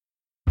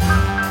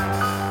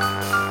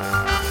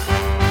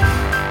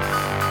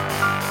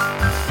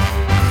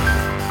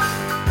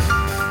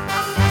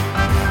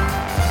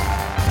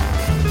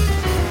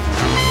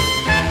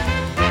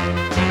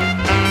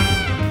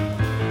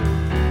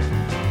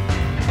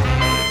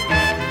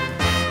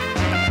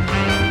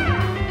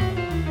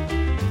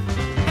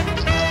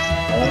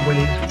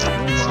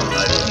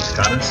always, he's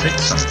got to say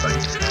something.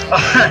 All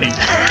right.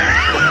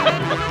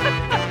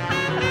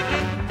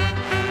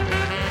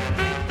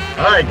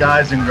 All right,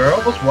 guys and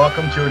girls,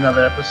 welcome to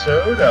another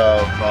episode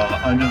of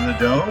Under the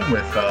Dome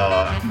with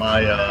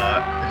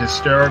my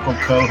hysterical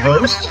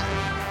co-host,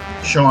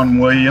 Sean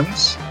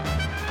Williams.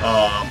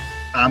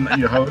 I'm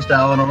your host,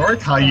 Alan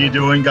Ulrich. How you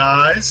doing,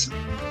 guys?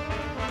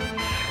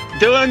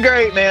 Doing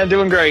great, man.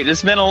 Doing great.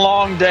 It's been a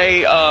long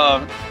day.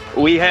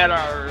 We had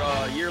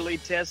our yearly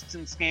tests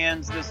and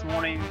scans this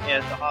morning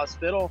at the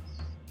hospital.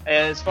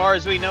 As far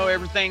as we know,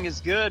 everything is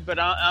good, but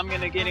I'm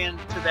going to get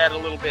into that a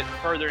little bit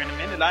further in a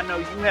minute. I know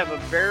you have a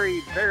very,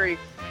 very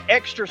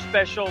extra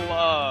special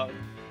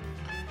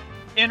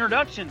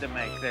introduction to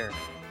make there.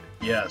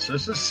 Yes,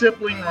 this is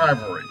sibling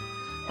rivalry.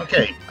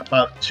 Okay,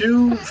 about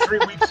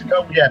 2-3 weeks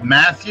ago, we had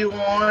Matthew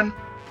on.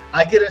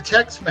 I get a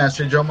text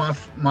message on my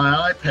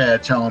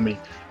iPad telling me,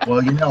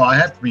 well, you know, I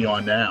have to be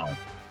on now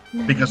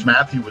because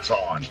Matthew was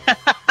on.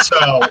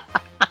 So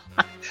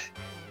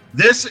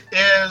this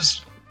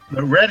is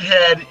the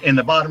redhead in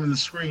the bottom of the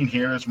screen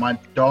here is my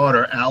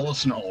daughter,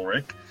 Allison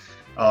Ulrich.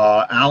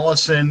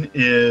 Allison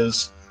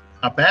is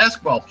a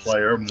basketball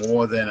player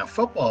more than a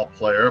football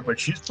player, but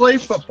she's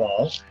played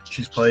football.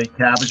 She's played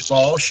cabbage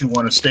ball. She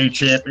won a state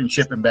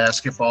championship in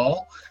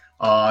basketball.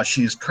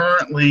 She's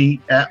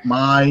currently at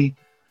my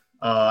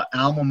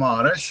alma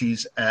mater.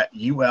 She's at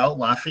UL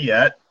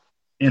Lafayette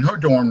in her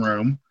dorm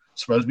room,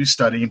 supposed to be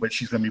studying, but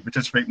she's going to be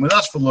participating with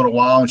us for a little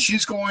while, and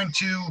she's going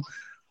to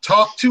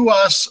talk to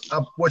us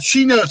what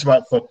she knows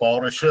about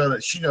football to show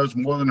that she knows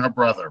more than her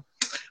brother.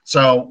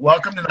 So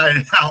welcome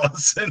tonight,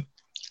 Allison.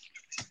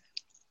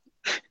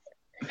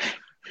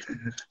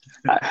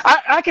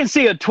 I can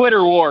see a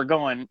Twitter war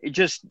going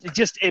just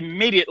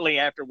immediately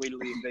after we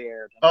leave the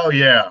air. Oh,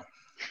 yeah.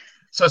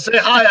 So say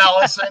hi,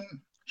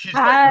 Allison. She's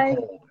hi.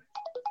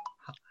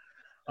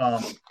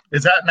 Cold.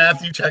 Is that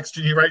Matthew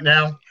texting you right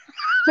now?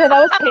 No,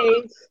 that was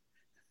Paige.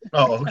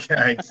 Oh,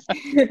 okay.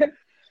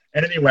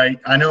 Anyway,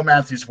 I know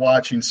Matthew's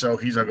watching, so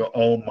he's going to go,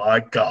 oh, my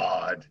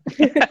God.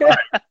 Right.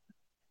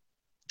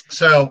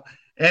 So,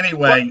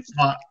 anyway,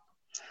 I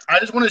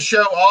just want to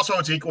show also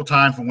it's equal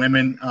time for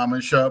women. I'm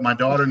going to show my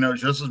daughter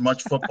knows just as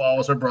much football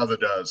as her brother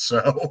does.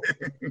 So,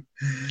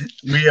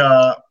 we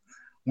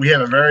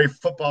have a very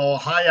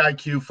high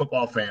IQ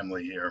football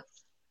family here.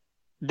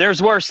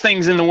 There's worse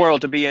things in the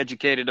world to be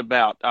educated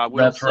about. I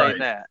will That's say right.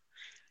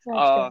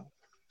 that.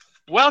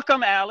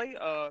 Welcome, Allie.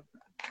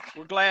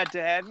 We're glad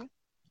to have you.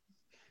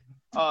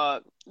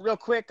 Real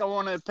quick, I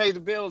want to pay the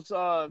bills.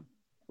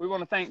 We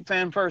want to thank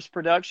Fan First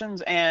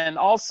Productions. And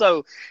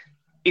also,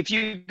 if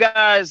you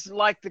guys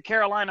like the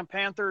Carolina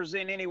Panthers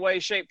in any way,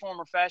 shape, form,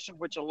 or fashion,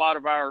 which a lot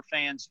of our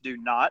fans do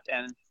not,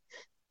 and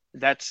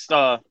that's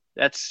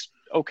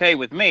okay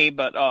with me,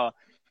 but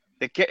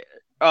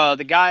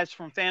the guys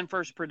from Fan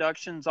First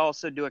Productions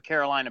also do a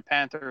Carolina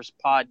Panthers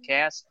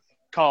podcast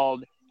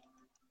called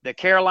The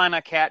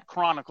Carolina Cat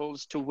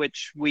Chronicles, to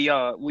which we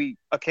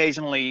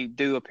occasionally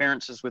do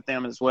appearances with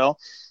them as well.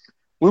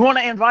 We want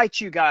to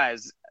invite you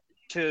guys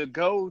to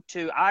go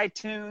to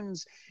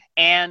iTunes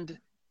and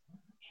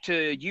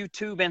to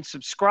YouTube and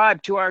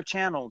subscribe to our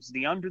channels,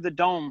 the Under the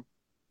Dome.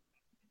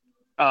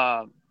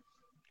 I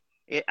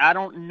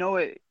don't know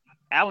it.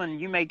 Alan,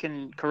 you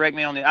can correct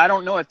me on it. I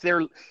don't know if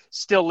they're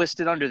still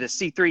listed under the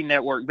C3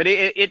 network, but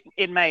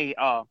it may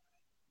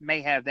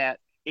have that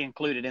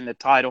included in the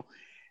title.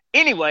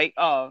 Anyway,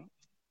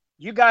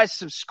 you guys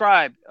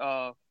subscribe.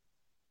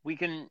 We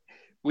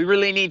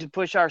really need to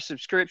push our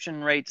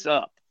subscription rates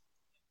up.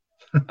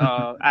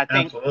 I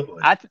think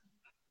Absolutely.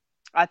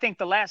 I think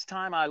the last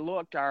time I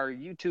looked, our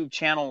YouTube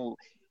channel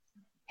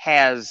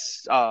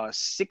has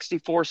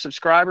 64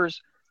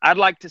 subscribers. I'd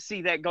like to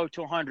see that go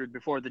to 100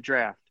 before the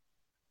draft.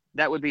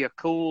 That would be a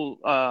cool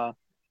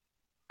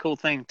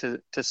thing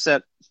to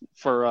set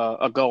for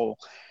a goal.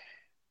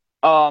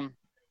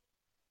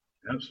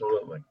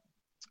 Absolutely.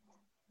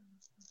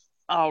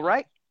 All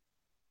right.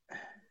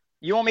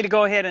 You want me to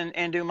go ahead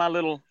and do my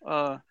little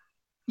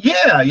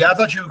Yeah, I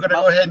thought you were going to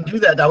go ahead and do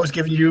that. I was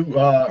giving you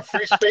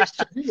free space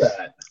to do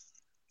that.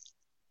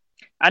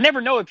 I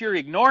never know if you're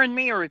ignoring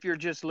me or if you're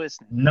just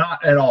listening.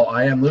 Not at all.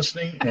 I am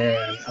listening,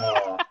 and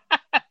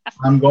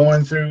I'm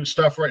going through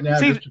stuff right now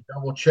just to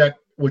double check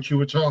what you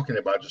were talking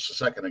about just a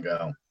second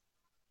ago.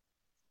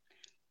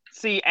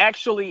 See,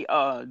 actually,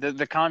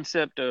 the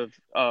concept of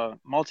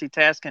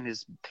multitasking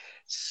is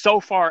so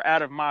far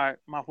out of my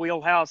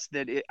wheelhouse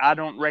that I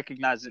don't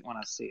recognize it when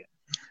I see it.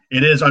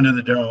 It is Under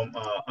the Dome,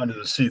 under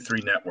the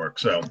C3 network.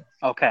 So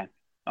okay.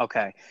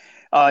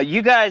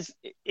 You guys,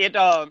 it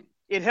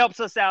helps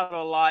us out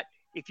a lot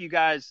if you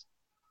guys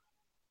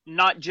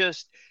not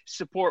just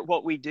support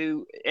what we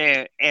do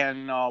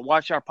and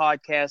watch our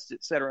podcast,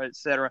 et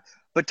cetera,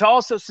 but to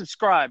also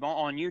subscribe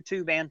on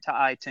YouTube and to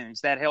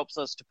iTunes. That helps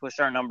us to push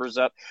our numbers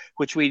up,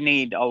 which we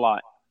need a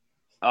lot.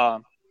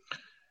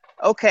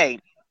 Okay.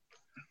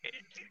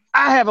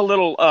 I have a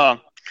little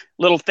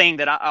thing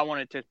that I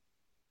wanted to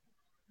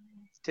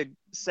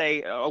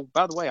say. Oh,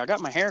 by the way, I got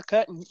my hair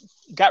cut and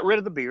got rid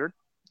of the beard.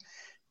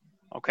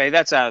 Okay,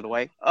 that's out of the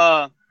way.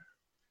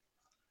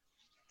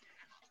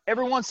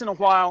 every once in a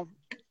while,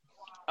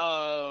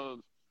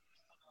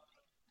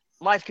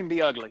 life can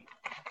be ugly.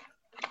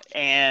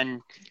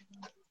 And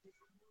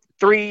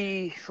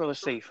in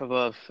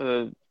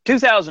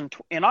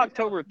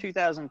October of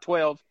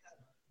 2012,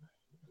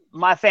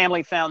 my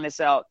family found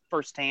this out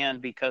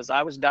firsthand because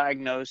I was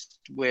diagnosed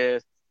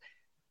with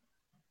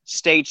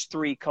stage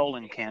 3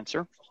 colon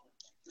cancer.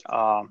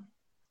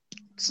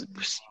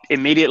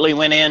 Immediately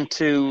went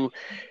into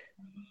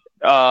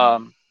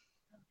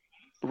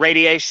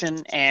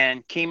radiation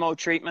and chemo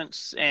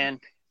treatments. And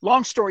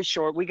long story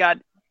short, we got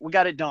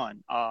it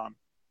done.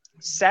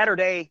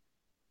 Saturday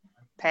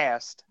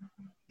passed,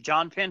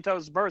 John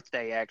Pinto's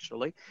birthday,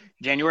 actually,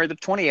 January the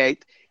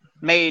 28th,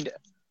 made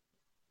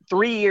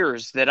 3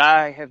 years that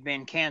I have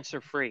been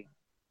cancer-free.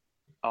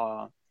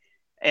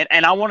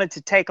 And I wanted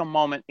to take a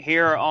moment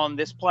here on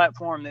this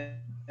platform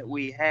that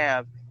we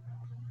have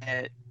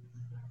at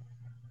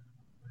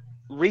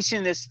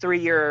reaching this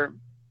 3-year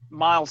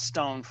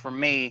milestone for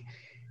me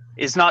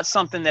is not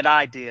something that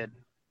I did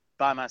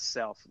by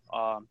myself.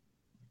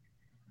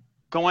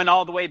 Going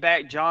all the way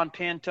back, John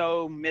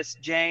Pinto, Miss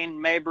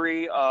Jane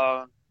Mabry,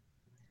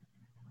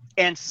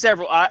 and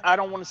several. I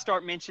don't want to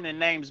start mentioning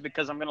names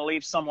because I'm going to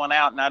leave someone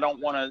out, and I don't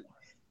want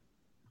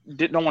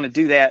to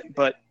do that.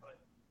 But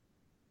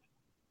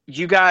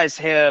you guys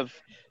have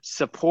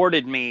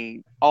supported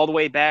me all the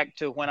way back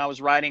to when I was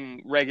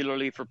writing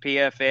regularly for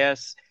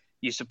PFS.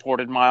 You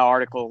supported my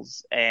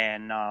articles,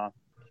 and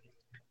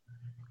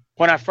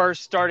when I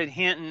first started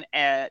hinting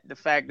at the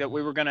fact that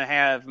we were going to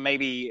have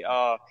maybe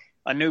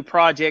a new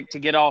project to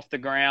get off the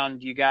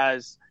ground, you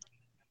guys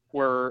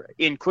were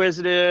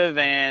inquisitive,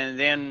 and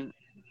then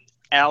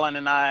Alan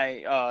and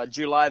I,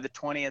 July the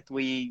 20th,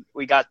 we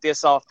got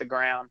this off the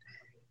ground,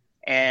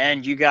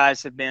 and you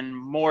guys have been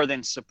more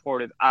than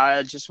supportive.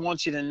 I just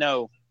want you to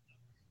know,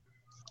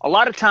 a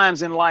lot of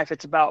times in life,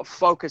 it's about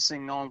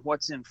focusing on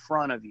what's in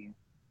front of you.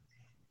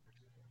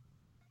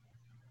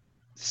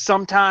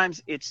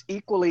 Sometimes it's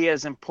equally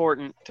as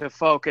important to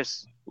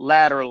focus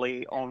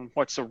laterally on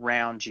what's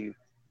around you,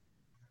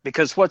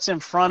 because what's in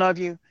front of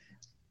you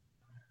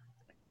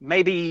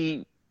may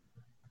be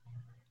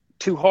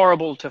too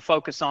horrible to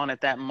focus on at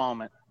that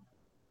moment.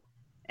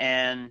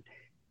 And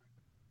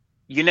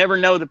you never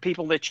know the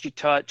people that you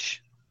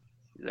touch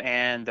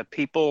and the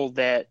people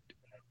that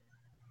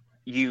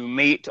you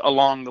meet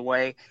along the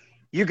way.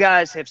 You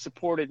guys have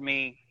supported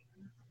me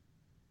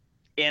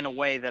in a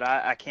way that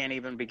I can't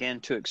even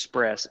begin to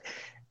express.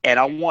 And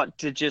I want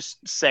to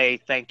just say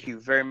thank you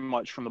very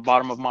much from the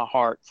bottom of my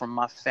heart, from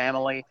my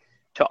family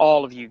to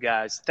all of you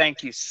guys.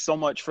 Thank you so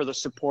much for the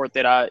support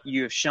that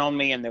you have shown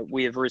me and that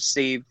we have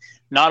received,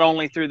 not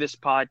only through this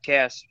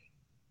podcast,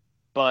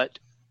 but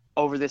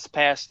over this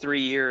past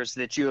 3 years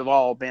that you have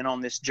all been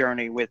on this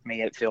journey with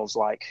me, it feels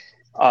like.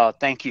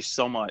 Thank you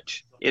so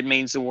much. It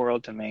means the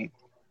world to me.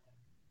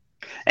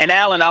 And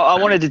Alan, I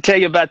wanted to tell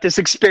you about this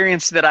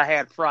experience that I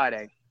had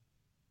Friday.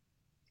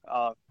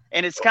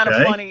 And it's kind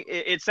of funny.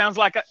 It sounds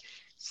like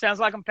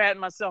I'm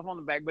patting myself on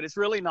the back, but it's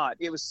really not.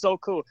 It was so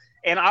cool.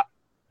 And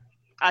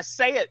I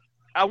say it,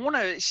 I want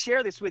to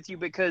share this with you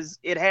because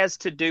it has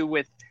to do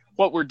with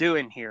what we're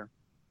doing here.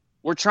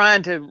 We're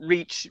trying to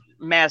reach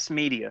mass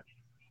media.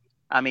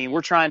 I mean,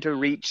 we're trying to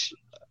reach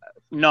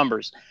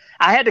numbers.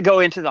 I had to go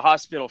into the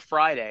hospital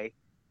Friday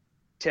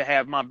to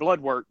have my blood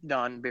work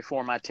done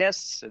before my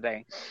tests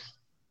today.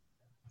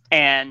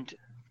 And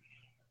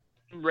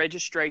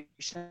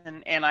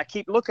registration, and I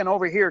keep looking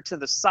over here to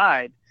the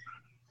side,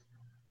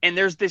 and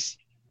there's this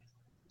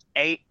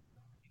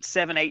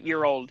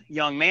 7-8-year-old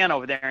young man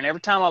over there, and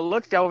every time I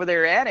looked over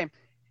there at him,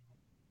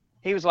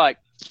 he was like,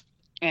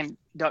 and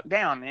ducked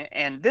down,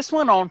 and this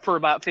went on for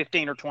about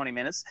 15 or 20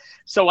 minutes.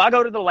 So I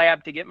go to the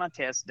lab to get my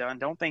test done,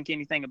 don't think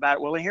anything about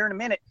it. Well, here in a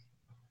minute,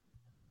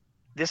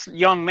 this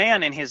young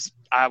man and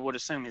I would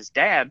assume his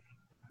dad,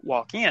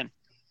 walk in,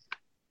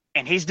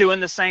 and he's doing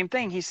the same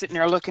thing. He's sitting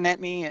there looking at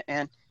me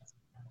and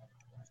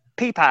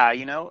pee-pie,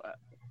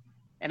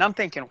 and I'm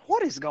thinking,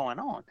 what is going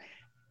on?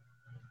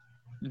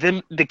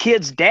 The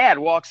kid's dad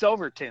walks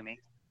over to me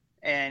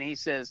and he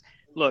says,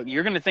 look,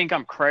 you're going to think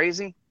I'm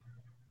crazy,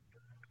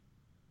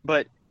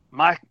 but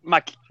my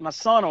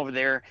son over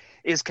there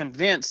is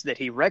convinced that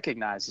he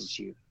recognizes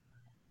you.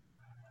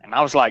 And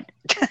I was like,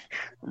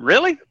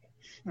 really?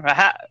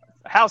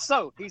 How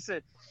so? He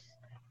said,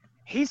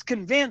 he's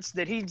convinced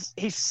that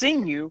he's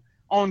seen you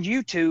on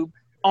YouTube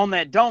on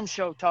that Dome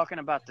show talking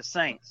about the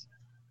Saints.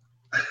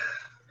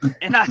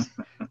 And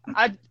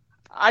I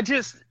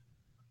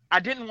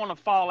didn't want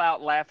to fall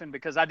out laughing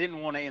because I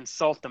didn't want to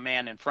insult the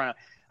man in front of.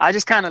 I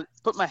just kind of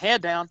put my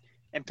head down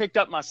and picked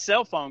up my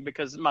cell phone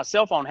because my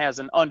cell phone has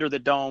an Under the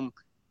Dome,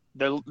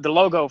 the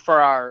logo for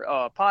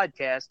our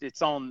podcast.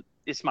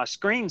 It's my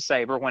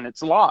screensaver when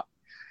it's locked.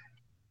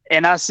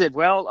 And I said,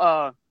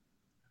 well,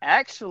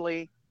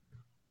 actually,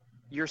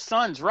 your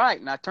son's right.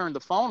 And I turned the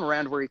phone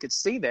around where he could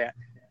see that.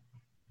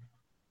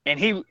 And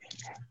he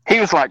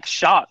was like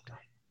shocked.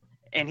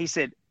 And he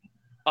said,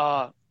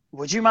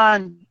 would you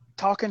mind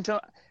talking to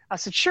him? I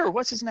said, sure.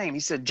 What's his name? He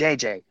said,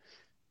 JJ.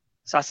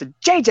 So I said,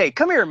 JJ,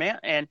 come here, man.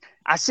 And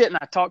I sit and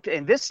I talk to,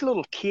 and this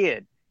little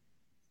kid,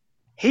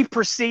 he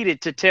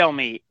proceeded to tell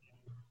me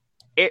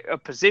a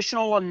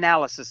positional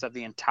analysis of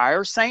the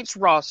entire Saints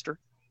roster,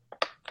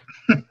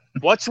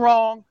 what's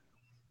wrong,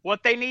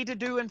 what they need to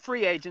do in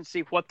free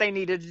agency, what they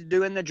needed to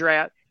do in the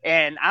draft.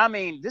 And, I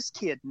mean, this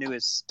kid knew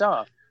his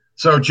stuff.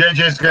 So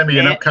JJ's going to be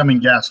an upcoming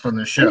guest on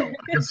the show.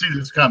 I can see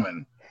this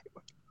coming.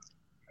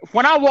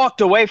 When I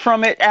walked away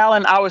from it,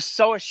 Alan, I was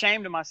so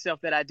ashamed of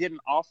myself that I didn't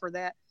offer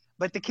that.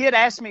 But the kid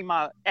asked me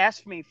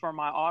for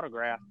my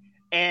autograph,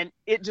 and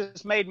it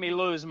just made me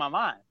lose my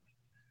mind.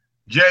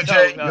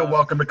 JJ, you're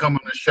welcome to come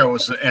on the show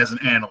as an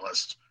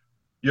analyst.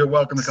 You're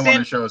welcome to come on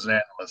the show as an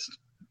analyst.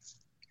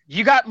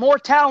 You got more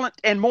talent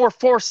and more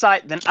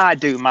foresight than I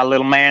do, my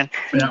little man.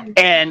 Yeah.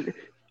 And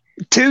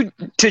to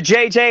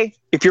JJ,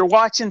 if you're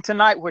watching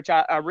tonight, which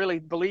I really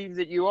believe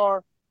that you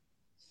are,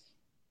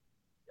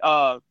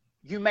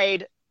 you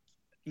made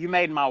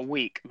my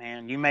week,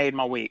 man. You made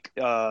my week.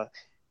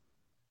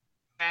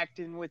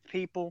 Acting with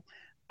people,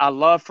 I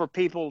love for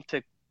people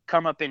to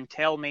come up and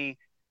tell me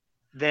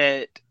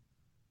that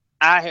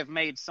I have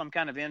made some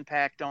kind of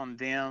impact on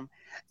them.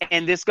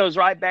 And this goes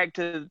right back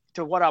to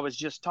what I was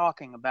just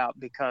talking about,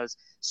 because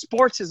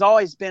sports has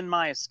always been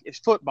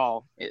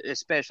football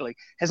especially,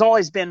 has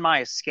always been my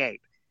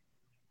escape.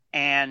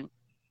 And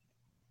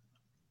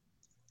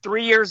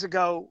 3 years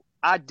ago,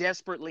 I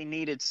desperately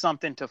needed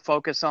something to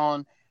focus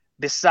on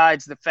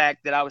besides the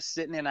fact that I was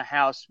sitting in a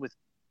house with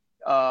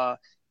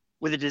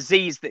a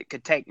disease that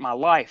could take my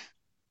life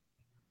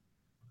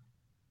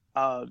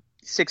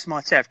 6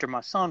 months after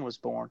my son was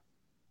born.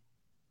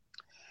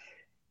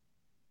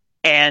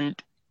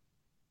 And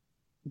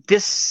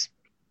this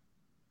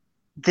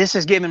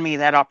has given me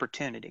that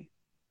opportunity.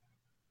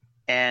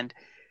 And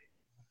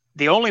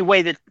the only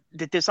way that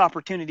this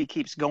opportunity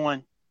keeps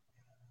going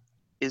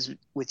is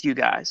with you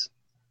guys.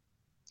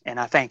 And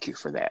I thank you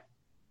for that.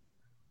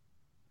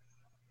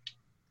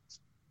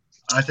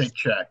 I think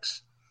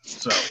checks.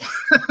 So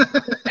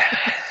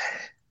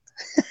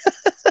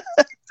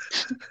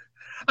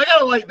I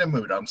gotta lighten the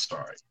mood. I'm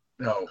sorry.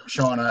 No,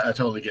 Sean, I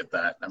totally get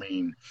that. I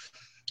mean,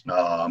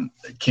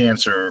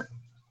 cancer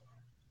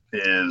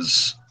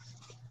it's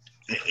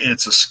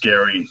a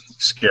scary,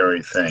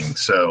 scary thing.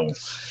 So,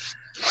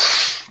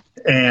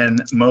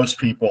 and most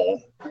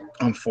people,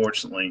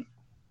 unfortunately,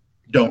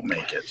 don't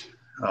make it.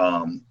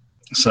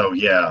 So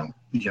yeah,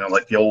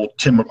 like the old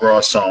Tim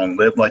McGraw song,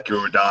 "Live Like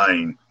You Were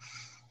Dying."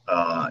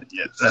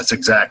 Yeah, that's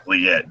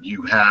exactly it.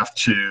 You have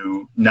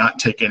to not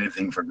take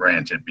anything for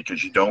granted,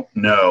 because you don't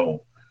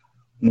know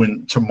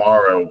what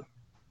tomorrow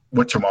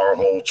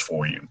holds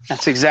for you.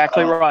 That's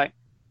exactly right.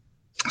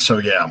 So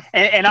yeah,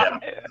 and yeah.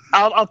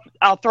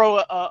 I'll throw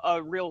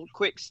a real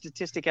quick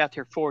statistic out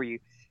there for you.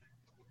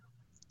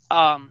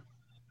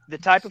 The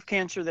type of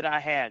cancer that I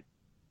had,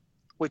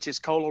 which is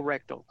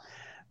colorectal,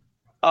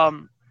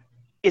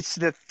 it's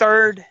the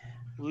third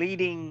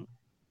leading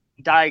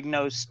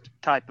diagnosed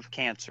type of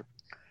cancer.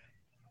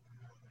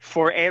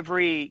 For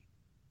every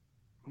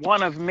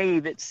one of me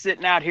that's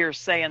sitting out here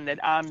saying that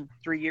I'm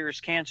 3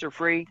 years cancer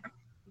free,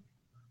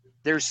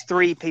 there's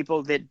 3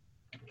 people that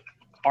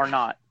are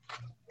not.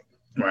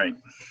 Right.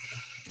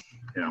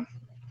 Yeah.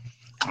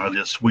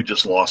 We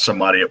just lost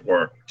somebody at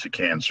work to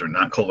cancer,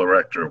 not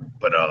colorectal,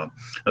 but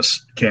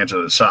cancer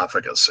of the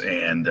esophagus,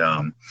 and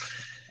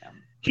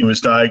he was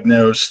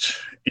diagnosed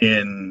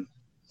in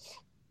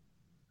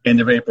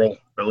end of April,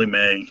 early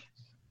May,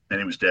 and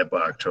he was dead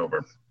by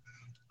October.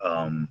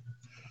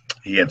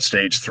 He had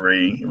stage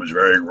 3. It was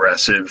very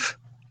aggressive.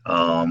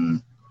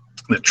 The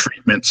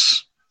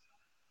treatments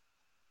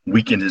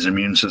weakened his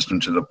immune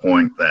system to the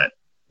point that,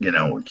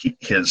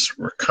 his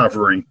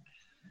recovery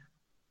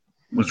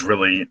was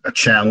really a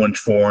challenge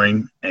for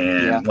him.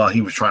 And while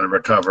he was trying to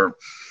recover,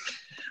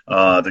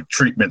 the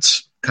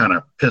treatments kind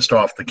of pissed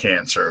off the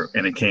cancer,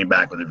 and it came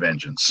back with a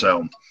vengeance.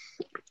 So,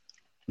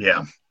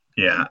 yeah,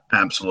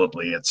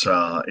 absolutely. It's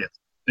a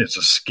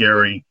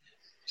scary,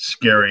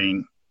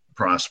 scary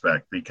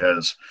prospect,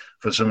 because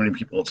for so many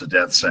people it's a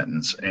death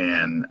sentence,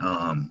 and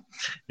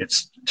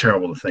it's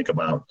terrible to think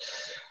about.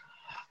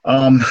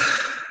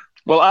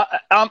 Well,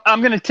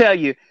 I'm going to tell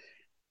you,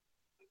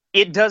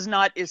 it does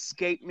not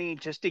escape me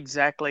just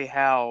exactly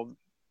how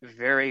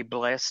very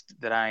blessed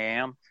that I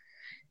am.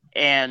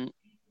 And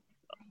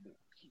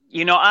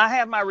I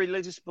have my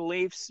religious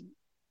beliefs.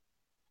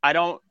 I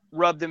don't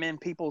rub them in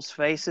people's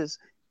faces,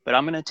 but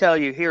I'm going to tell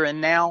you here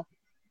and now,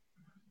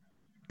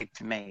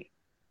 it's me.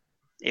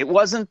 It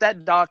wasn't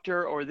that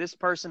doctor or this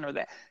person or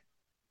that.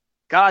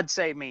 God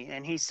saved me,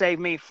 and he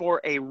saved me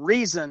for a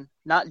reason,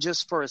 not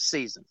just for a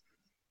season.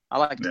 I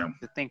like to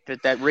think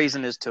that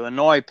reason is to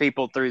annoy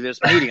people through this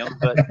medium,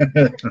 but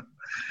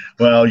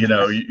well,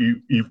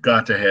 you've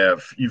got to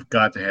have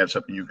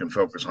something you can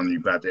focus on.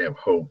 You've got to have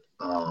hope,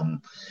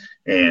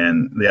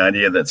 and the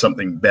idea that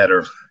something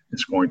better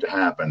is going to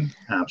happen.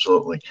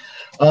 Absolutely.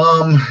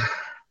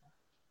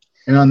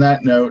 And on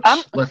that note,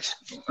 let's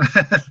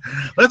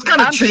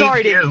kind of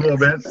change gears a little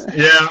bit.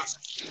 Yeah,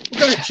 we're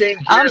going to change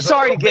gears. I'm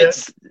sorry to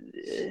get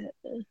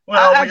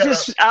Well,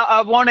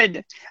 I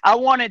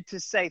wanted to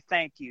say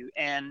thank you,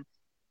 and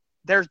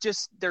there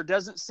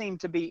doesn't seem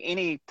to be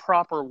any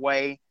proper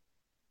way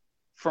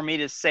for me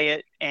to say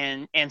it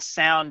and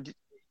sound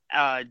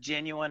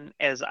genuine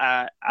as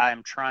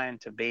I'm trying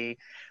to be,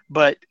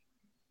 but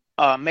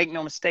make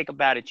no mistake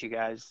about it, you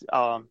guys.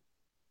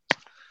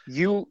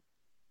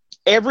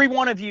 Every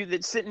one of you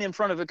that's sitting in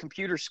front of a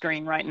computer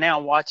screen right now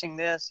watching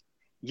this,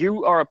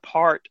 you are a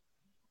part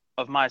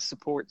of my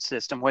support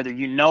system, whether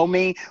you know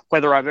me,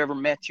 whether I've ever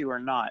met you or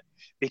not,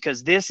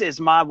 because this is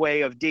my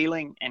way of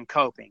dealing and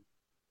coping.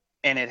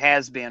 And it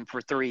has been for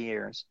 3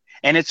 years.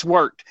 And it's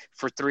worked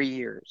for 3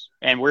 years.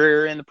 And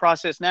we're in the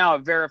process now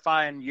of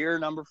verifying year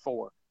number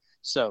 4.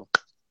 So.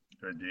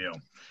 Good deal.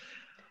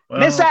 Well,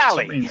 Miss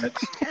Allie.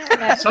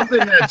 Something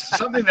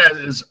that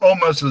is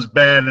almost as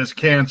bad as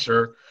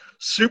cancer.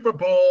 Super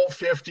Bowl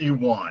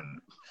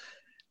 51.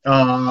 We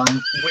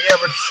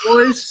have a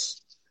choice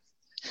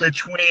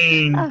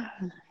between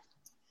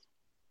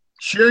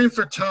cheering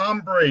for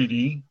Tom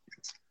Brady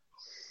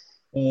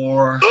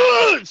or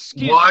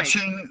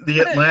watching the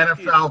Atlanta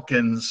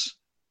Falcons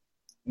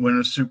win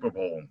a Super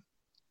Bowl.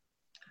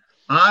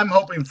 I'm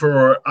hoping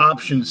for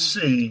option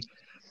C,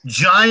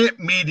 giant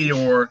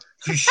meteor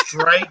to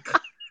strike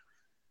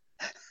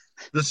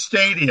the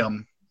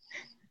stadium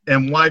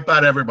and wipe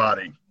out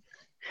everybody.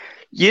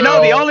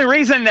 The only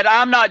reason that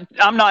I'm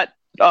not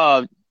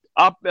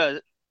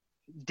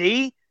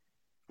D,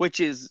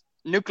 which is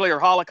nuclear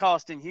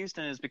holocaust in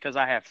Houston, is because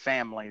I have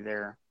family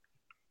there.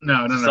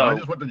 No. I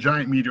just want the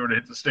giant meteor to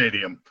hit the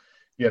stadium.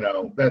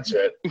 That's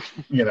it.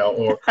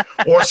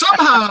 Or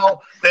somehow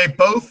they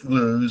both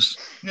lose.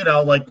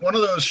 Like one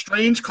of those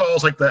strange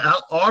calls, like the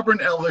Auburn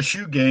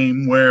LSU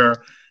game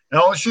where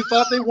LSU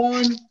thought they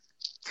won,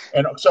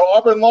 and so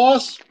Auburn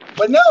lost.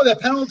 But no, the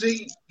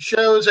penalty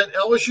shows that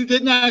LSU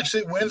didn't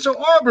actually win, so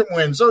Auburn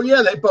wins. So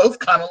yeah, they both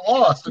kind of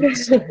lost at the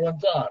same one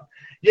time.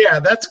 Yeah,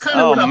 that's kind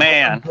of what I'm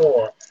looking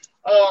for.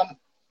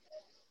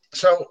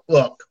 So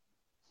look.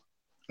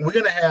 We're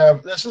going to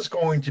have – this is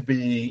going to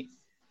be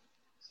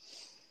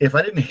 – if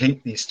I didn't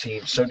hate these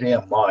teams so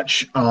damn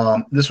much,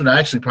 this would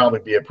actually probably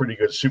be a pretty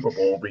good Super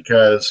Bowl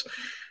because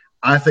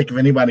I think if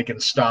anybody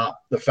can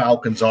stop the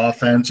Falcons'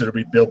 offense, it'll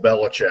be Bill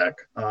Belichick.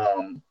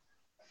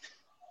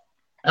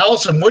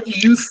 Allison, what do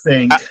you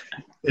think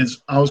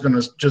is – I was going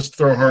to just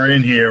throw her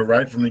in here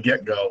right from the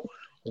get-go.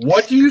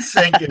 What do you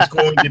think is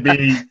going to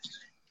be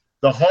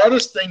the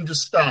hardest thing to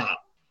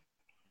stop?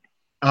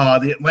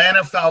 The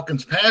Atlanta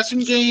Falcons passing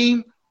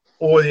game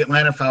or the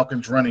Atlanta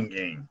Falcons running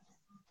game?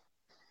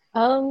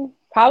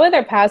 Probably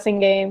their passing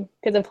game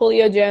because of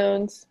Julio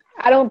Jones.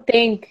 I don't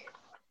think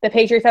the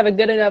Patriots have a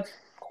good enough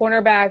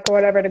cornerback or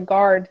whatever to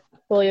guard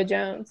Julio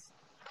Jones.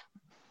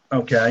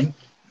 Okay.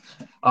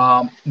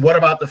 What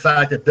about the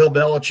fact that Bill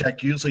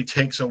Belichick usually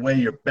takes away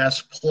your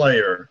best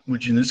player,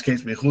 which in this case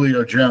would be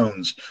Julio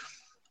Jones?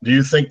 Do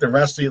you think the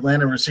rest of the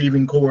Atlanta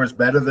receiving core is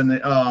better than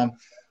the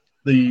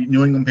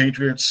New England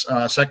Patriots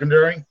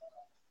secondary?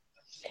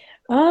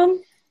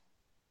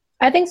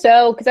 I think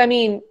so because,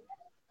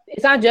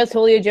 it's not just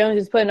Julio Jones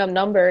who's putting up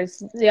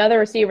numbers. The other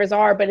receivers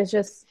are, but it's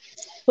just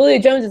Julio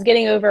Jones is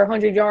getting over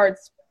 100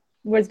 yards.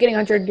 Was getting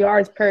 100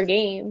 yards per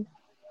game.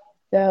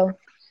 So.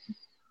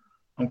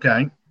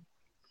 Okay.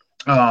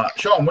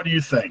 Sean, what do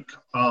you think?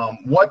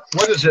 What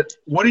is it?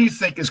 What do you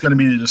think is going to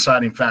be the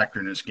deciding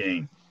factor in this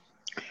game?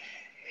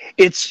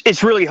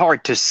 It's really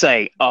hard to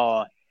say.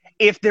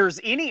 If there's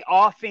any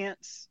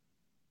offense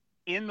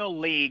in the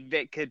league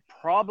that could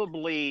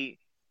probably,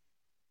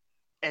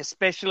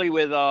 especially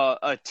with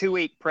a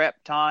 2-week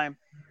prep time,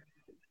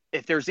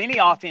 if there's any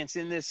offense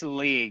in this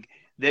league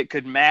that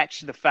could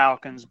match the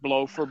Falcons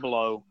blow for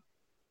blow,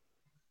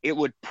 it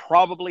would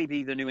probably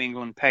be the New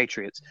England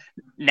Patriots.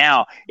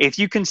 Now, if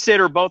you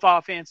consider both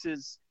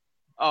offenses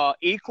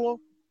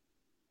equal,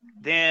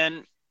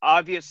 then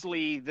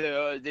obviously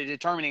the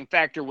determining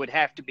factor would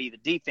have to be the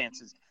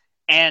defenses.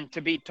 And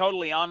to be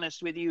totally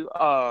honest with you,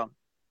 let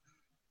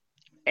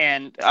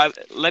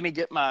me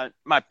get my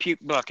puke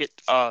bucket.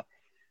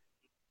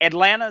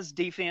 Atlanta's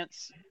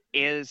defense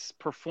is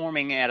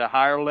performing at a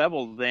higher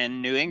level than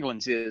New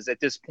England's is at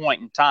this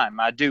point in time,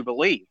 I do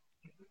believe.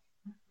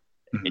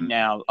 Mm-hmm.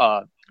 Now,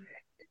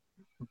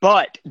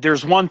 but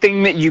there's one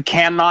thing that you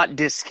cannot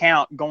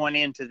discount going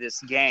into this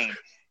game,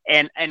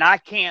 and I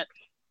can't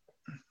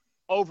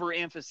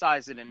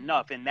overemphasize it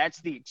enough, and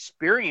that's the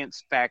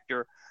experience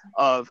factor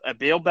of a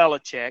Bill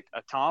Belichick,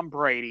 a Tom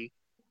Brady,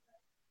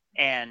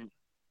 and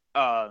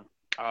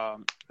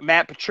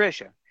Matt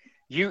Patricia.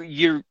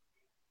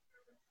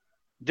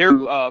 They're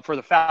for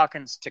the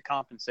Falcons to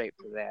compensate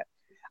for that.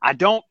 I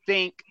don't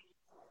think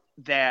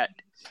that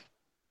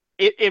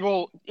it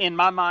will. In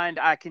my mind,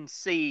 I can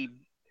see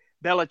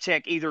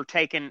Belichick either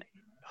taking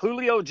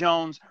Julio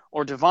Jones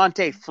or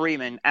Devontae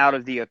Freeman out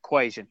of the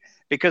equation,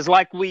 because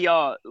like we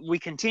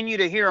continue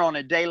to hear on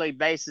a daily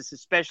basis,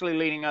 especially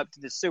leading up to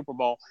the Super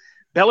Bowl,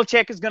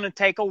 Belichick is going to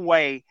take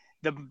away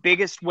the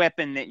biggest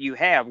weapon that you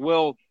have.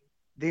 Well,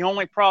 the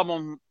only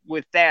problem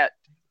with that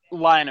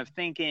line of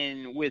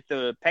thinking with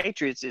the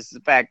Patriots is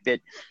the fact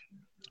that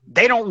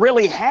they don't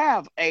really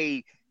have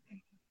a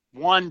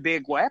one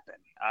big weapon.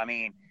 I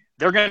mean,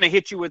 they're going to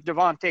hit you with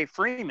Devontae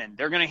Freeman.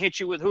 They're going to hit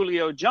you with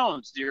Julio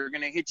Jones. They're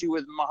going to hit you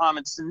with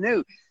Mohamed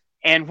Sanu.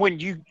 And when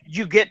you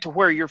get to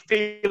where you're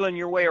feeling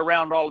your way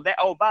around all of that,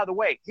 oh, by the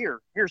way,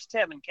 here's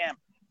Tevin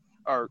Campbell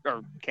or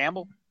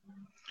Campbell.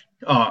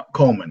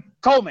 Coleman.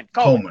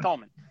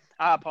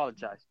 I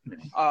apologize.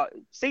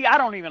 See, I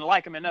don't even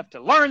like them enough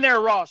to learn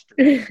their roster.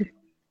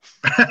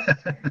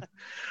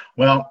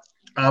 Well,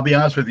 I'll be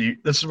honest with you.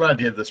 This is what I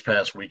did this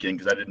past weekend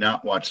because I did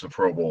not watch the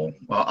Pro Bowl.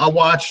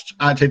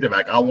 I take that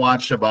back. I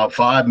watched about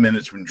 5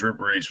 minutes when Drew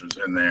Brees was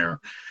in there.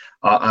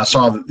 I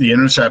saw the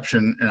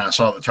interception and I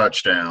saw the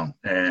touchdown.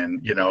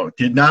 And, it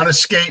did not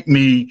escape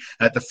me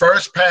that the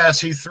first pass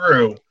he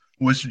threw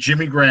was to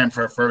Jimmy Graham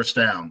for a first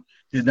down.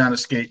 Did not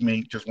escape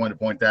me. Just wanted to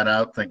point that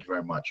out. Thank you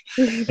very much.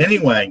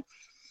 Anyway,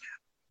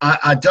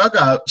 I dug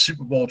out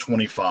Super Bowl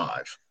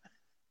 25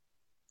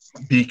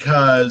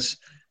 because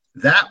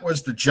that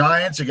was the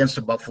Giants against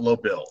the Buffalo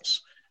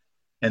Bills.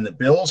 And the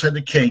Bills had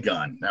the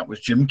K-gun. That was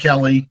Jim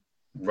Kelly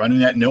running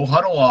that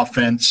no-huddle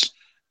offense,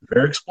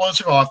 very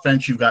explosive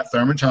offense. You've got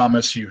Thurman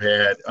Thomas. You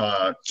had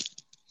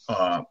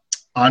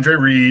Andre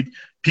Reed,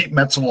 Pete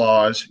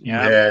Metzelaars. You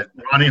had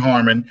Ronnie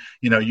Harmon.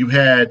 You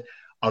had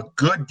a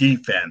good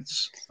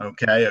defense,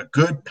 okay, a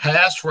good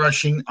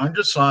pass-rushing,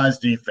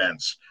 undersized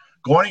defense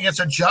going against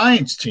a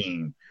Giants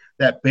team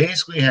that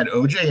basically had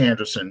O.J.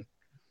 Anderson.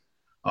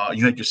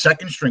 You had your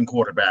second-string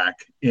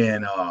quarterback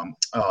in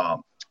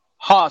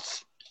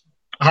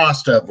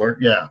Hostetler,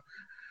 yeah.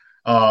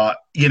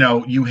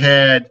 You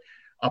had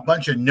a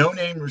bunch of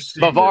no-name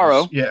receivers.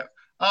 Bavaro. Yeah.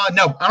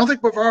 No, I don't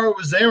think Bavaro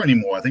was there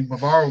anymore. I think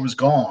Bavaro was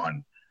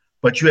gone.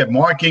 But you had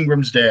Mark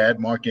Ingram's dad,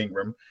 Mark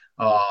Ingram.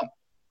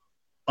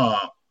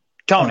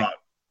 Tony.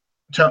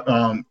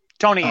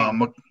 Tony.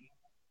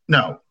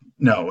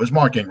 No, it was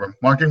Mark Ingram.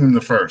 Mark Ingram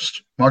the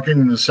first. Mark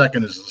Ingram the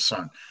second is the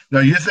son. No,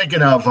 you're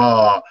thinking of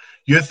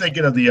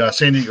the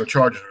San Diego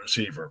Chargers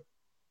receiver.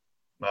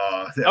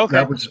 Okay.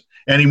 That was,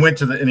 and he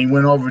went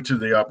over to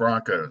the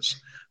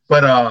Broncos.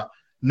 But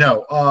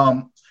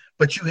no.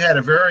 But you had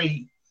a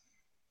very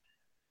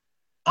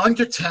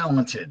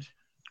under-talented,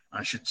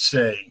 I should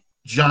say,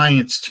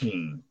 Giants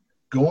team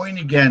going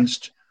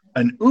against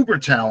an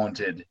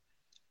uber-talented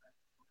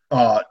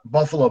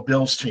Buffalo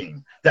Bills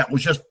team that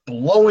was just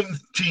blowing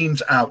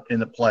teams out in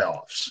the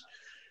playoffs.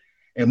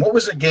 And what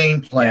was the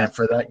game plan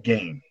for that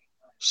game?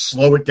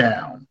 Slow it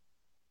down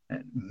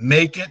and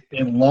make it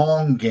a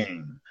long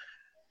game.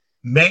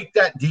 Make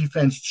that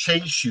defense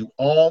chase you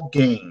all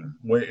game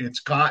where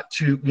it's got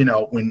to,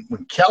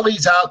 when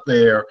Kelly's out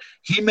there,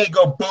 he may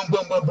go boom,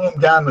 boom, boom, boom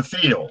down the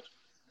field.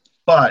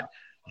 But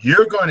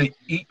you're going to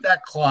eat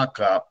that clock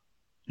up.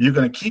 You're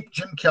going to keep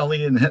Jim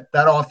Kelly and hit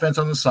that offense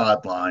on the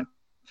sideline.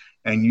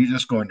 And you're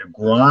just going to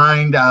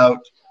grind out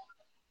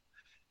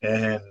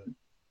and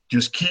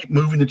just keep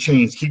moving the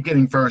chains, keep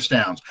getting first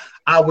downs.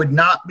 I would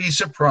not be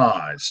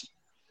surprised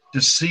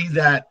to see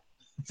that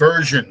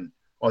version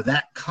or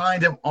that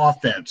kind of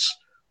offense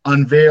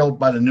unveiled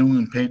by the New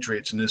England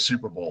Patriots in this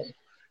Super Bowl,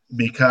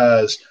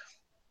 because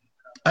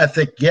I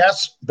think,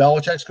 yes,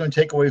 Belichick's going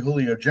to take away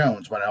Julio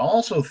Jones, but I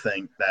also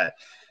think that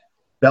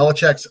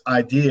Belichick's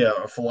idea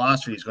or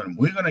philosophy is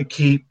we're going to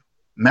keep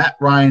Matt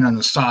Ryan on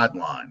the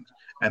sideline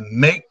and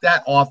make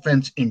that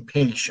offense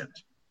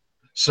impatient.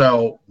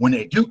 So when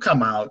they do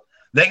come out,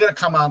 they're going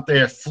to come out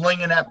there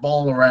flinging that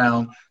ball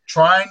around,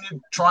 trying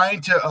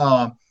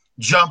to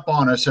jump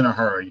on us in a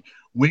hurry.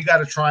 We got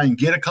to try and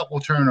get a couple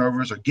of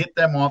turnovers or get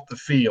them off the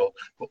field,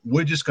 but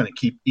we're just going to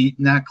keep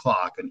eating that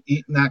clock, and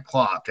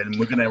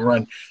we're going to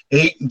run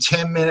 8 and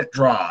 10 minute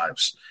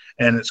drives,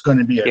 and it's going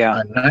to be a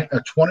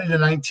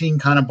 20-19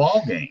 kind of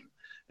ball game.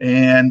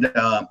 And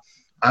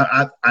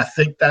I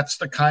think that's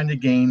the kind of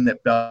game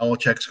that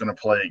Belichick's going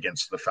to play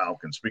against the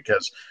Falcons,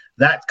 because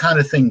that kind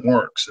of thing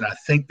works. And I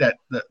think that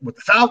with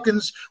the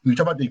Falcons, when you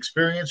talk about the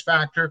experience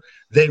factor,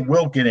 they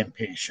will get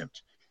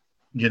impatient,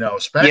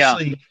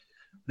 especially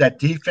that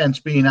defense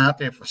being out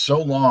there for so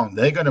long.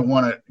 They're going to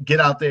want to get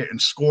out there and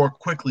score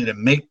quickly to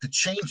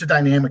change the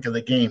dynamic of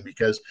the game,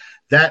 because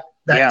that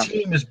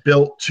team is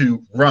built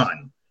to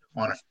run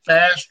on a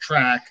fast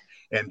track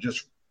and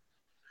just,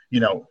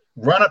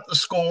 run up the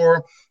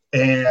score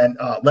and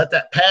turn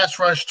that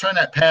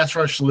pass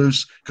rush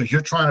loose, because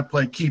you're trying to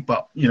play keep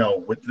up,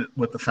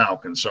 with the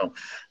Falcons. So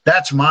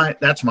that's my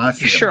feeling.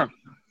 Sure.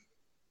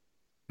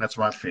 That's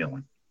my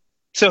feeling.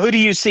 So who do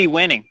you see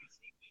winning?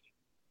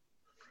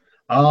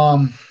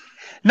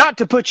 Not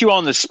to put you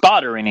on the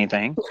spot or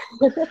anything.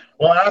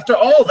 Well, after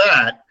all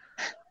that,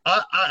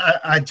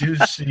 I do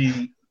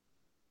see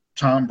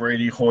Tom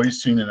Brady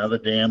hoisting another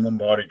damn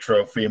Lombardi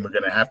trophy, and we're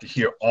going to have to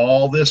hear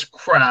all this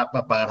crap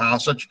about how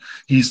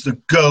he's the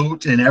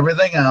GOAT and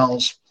everything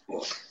else.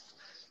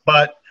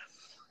 But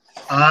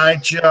I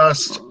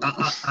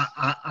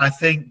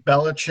think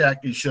Belichick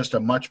is just a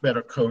much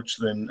better coach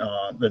than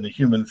the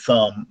human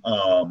thumb,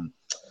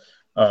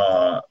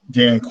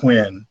 Dan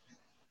Quinn.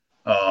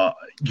 I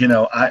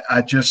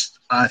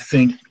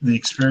think the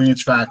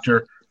experience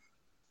factor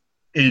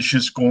is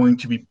just going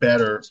to be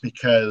better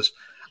because,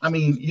 I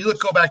mean,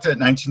 go back to that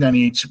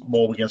 1998 Super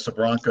Bowl against the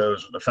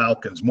Broncos or the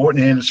Falcons.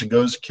 Morton Anderson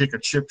goes to kick a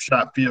chip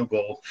shot field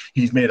goal.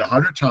 He's made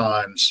 100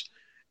 times,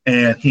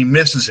 and he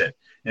misses it.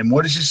 And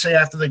what does he say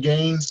after the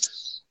game?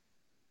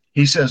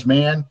 He says,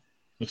 man,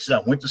 he said,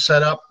 I went to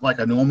set up like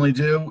I normally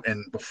do,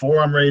 and before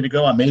I'm ready to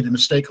go, I made the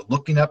mistake of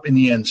looking up in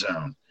the end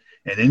zone.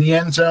 And in the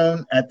end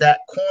zone, at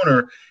that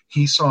corner,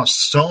 he saw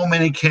so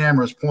many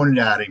cameras pointed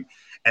at him,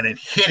 and it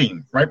hit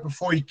him right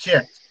before he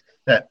kicked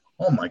that,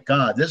 oh, my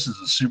God, this is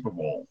a Super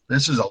Bowl.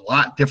 This is a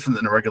lot different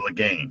than a regular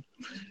game.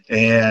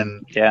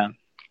 And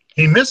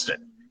he missed it.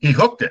 He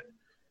hooked it.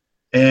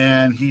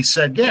 And he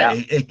said,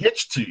 it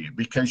gets to you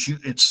because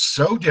it's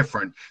so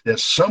different.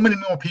 There's so many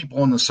more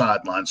people on the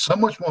sideline, so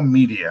much more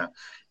media,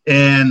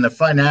 and the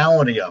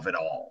finality of it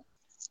all.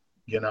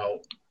 You know,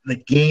 the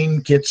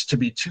game gets to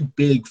be too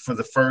big for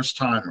the first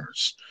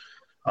timers.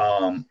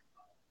 I'm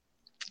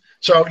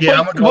going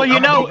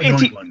to go.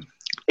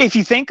 If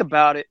you think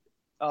about it,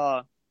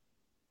 the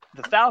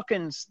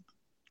Falcons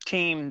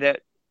team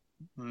that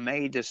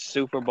made the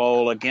Super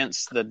Bowl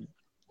against the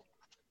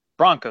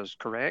Broncos,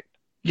 correct?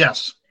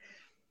 Yes.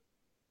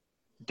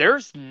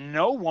 There's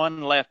no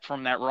one left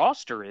from that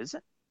roster, is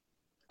it?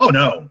 Oh,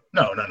 no.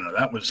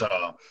 That was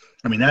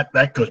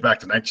that goes back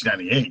to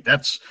 1998.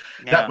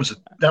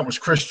 That was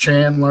Chris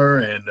Chandler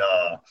and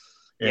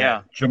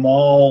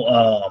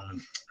Jamal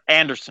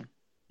Anderson.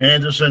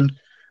 And the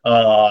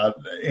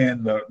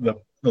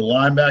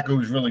linebacker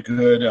was really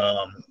good,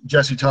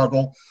 Jesse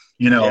Tuggle.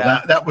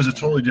 That was a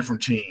totally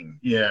different team.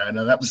 Yeah,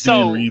 no, that was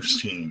Dan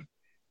Reeves' team.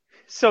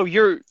 So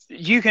you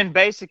can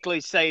basically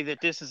say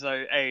that this is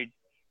a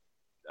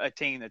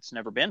team that's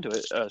never been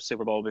to a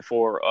Super Bowl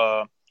before.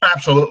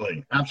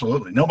 Absolutely.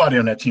 Nobody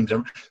on that team's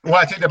ever. Well,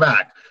 I take it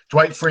back.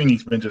 Dwight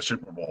Freeney's been to a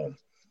Super Bowl.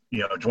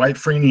 Dwight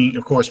Freeney,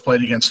 of course,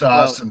 played against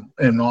us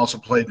and also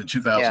played in the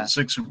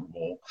 2006 Super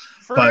Bowl.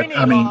 Freeney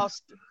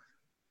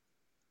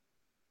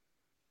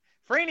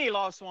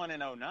lost one in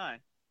 2009.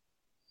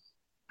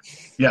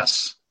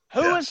 Yes.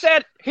 Who was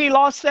that? He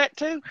lost that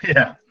too?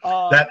 Yeah.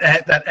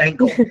 That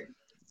ankle.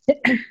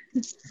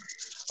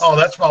 Oh,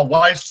 that's my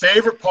wife's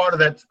favorite part of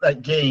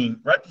that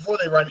game. Right before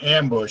they run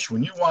ambush,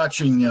 when you're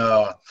watching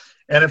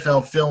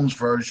NFL Films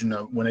version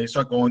of when they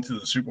start going through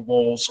the Super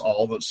Bowls,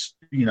 all this,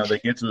 they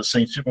get to the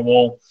Saints Super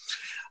Bowl.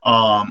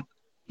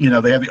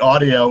 They have the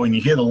audio, and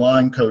you hear the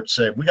line coach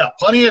say, "We got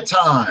plenty of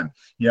time.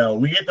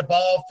 We get the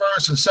ball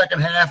first and second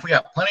half. We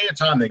got plenty of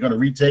time." They're going to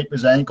retape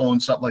his ankle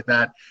and stuff like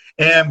that.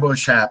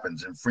 Ambush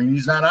happens, and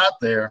Freeney's not out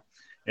there.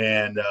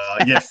 And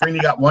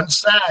Freeney got one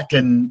sack,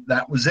 and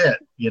that was it.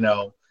 He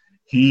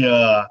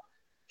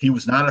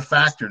was not a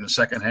factor in the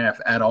second half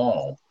at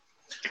all.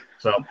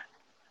 So,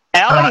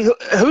 Allie,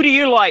 who do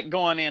you like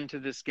going into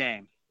this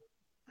game?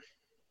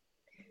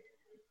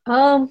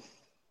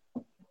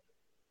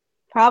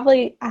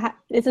 Probably.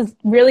 This is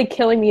really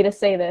killing me to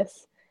say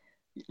this,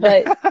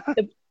 but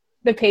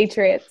the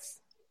Patriots,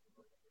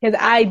 because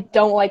I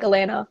don't like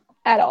Atlanta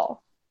at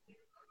all.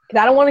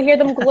 Because I don't want to hear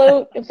them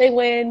gloat if they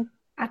win.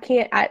 I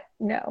can't.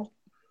 No.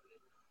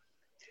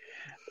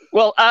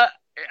 Well, I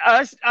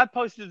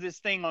posted this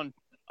thing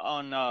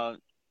on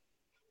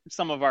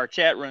some of our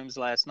chat rooms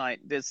last night.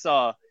 This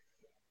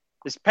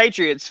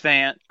Patriots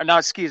fan,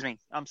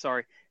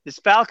 this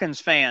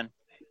Falcons fan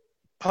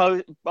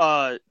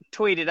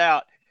tweeted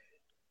out,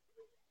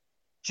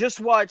 "Just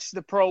watch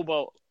the Pro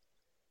Bowl,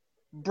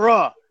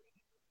 bruh.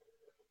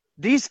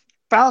 These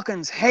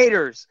Falcons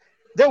haters.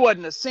 There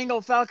wasn't a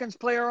single Falcons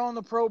player on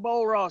the Pro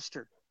Bowl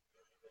roster."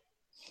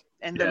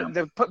 And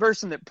the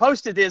person that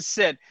posted this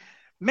said,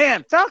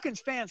 "Man,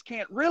 Falcons fans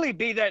can't really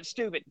be that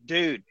stupid."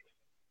 Dude,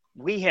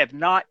 we have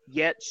not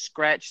yet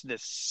scratched the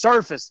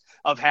surface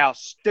of how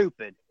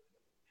stupid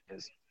it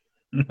is.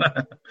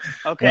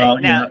 Okay, well,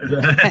 now,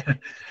 the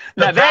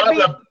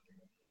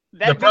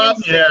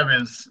problem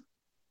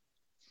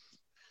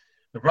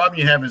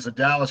you have is the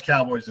Dallas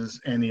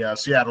Cowboys and the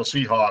Seattle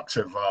Seahawks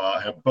have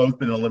both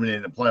been eliminated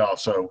in the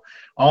playoffs. So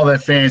all their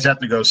fans have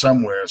to go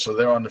somewhere. So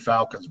they're on the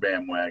Falcons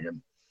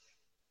bandwagon.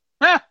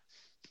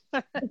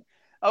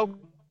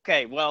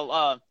 Okay,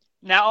 well,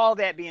 now all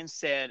that being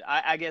said,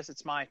 I guess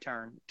it's my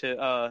turn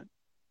to.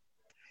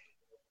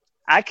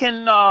 I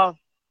can,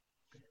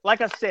 like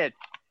I said,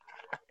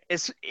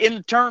 it's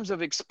in terms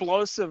of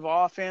explosive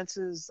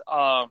offenses.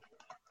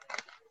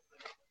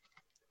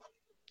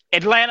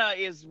 Atlanta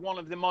is one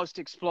of the most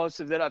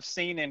explosive that I've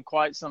seen in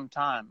quite some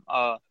time.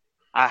 I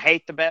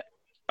hate the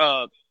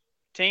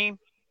team.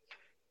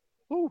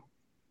 Ooh,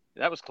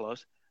 that was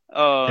close.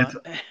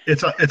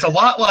 It's a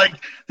lot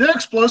like they're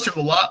explosive,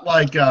 a lot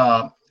like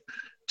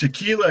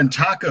tequila and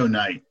taco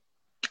night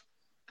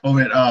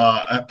over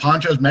at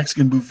Pancho's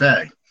Mexican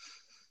Buffet.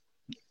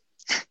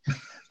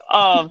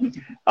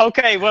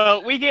 Okay,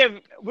 well,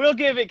 we'll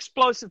give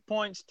explosive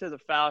points to the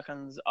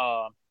Falcons.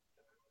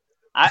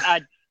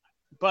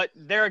 But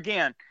there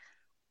again,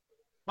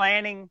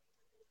 planning.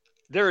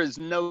 There is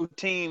no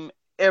team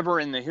ever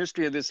in the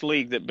history of this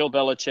league that Bill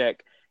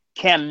Belichick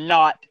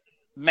cannot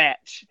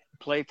match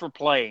play for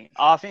play,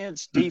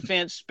 offense,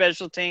 defense,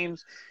 special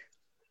teams.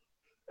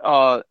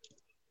 Bill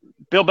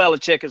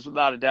Belichick is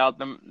without a doubt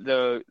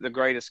the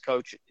greatest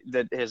coach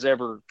that has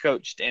ever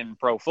coached in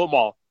pro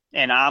football,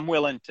 and I'm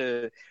willing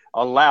to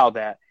allow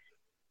that.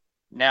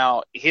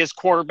 Now, his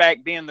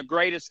quarterback being the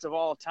greatest of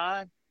all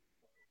time,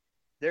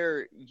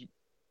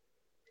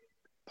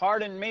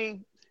 pardon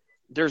me,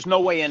 there's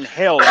no way in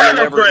hell you'll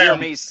ever hear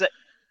me say.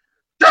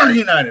 Darn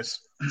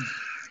Unitas,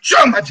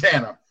 Joe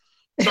Montana.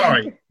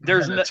 Sorry,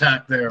 there's no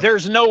attack there.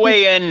 There's no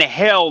way in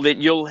hell that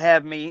you'll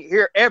have me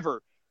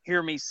ever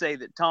hear me say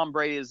that Tom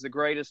Brady is the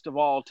greatest of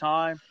all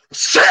time.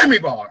 Sammy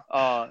Bar.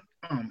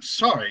 I'm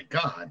sorry,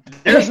 God.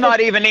 There's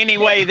not even any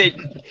way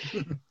that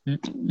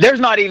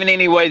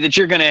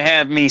you're going to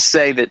have me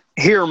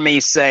hear me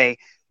say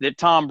that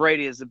Tom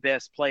Brady is the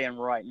best playing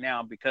right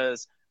now,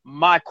 because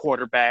my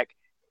quarterback,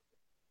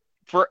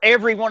 for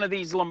every one of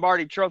these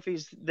Lombardi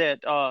trophies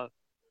that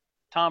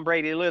Tom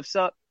Brady lifts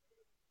up,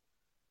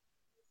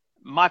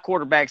 my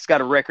quarterback's got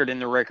a record in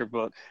the record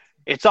book.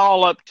 It's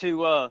all up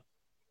to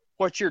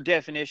what your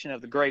definition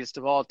of the greatest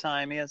of all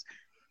time is.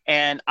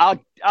 And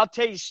I'll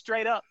tell you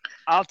straight up,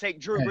 I'll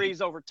take Drew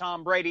Brees over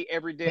Tom Brady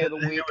every day of the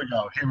week.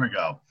 Here we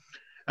go.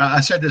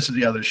 I said this at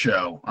the other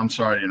show. I'm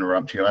sorry to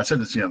interrupt you. I said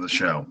this at the other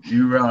show.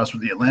 You realize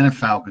with the Atlanta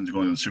Falcons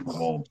going to the Super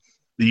Bowl,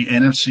 the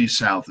NFC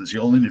South is the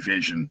only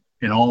division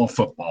in all of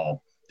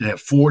football to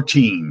have 4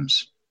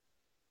 teams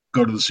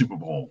go to the Super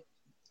Bowl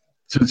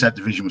since that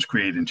division was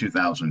created in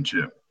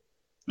 2002.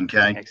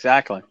 Okay?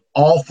 Exactly.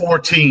 All four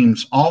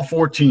teams are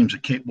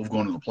capable of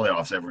going to the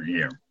playoffs every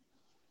year.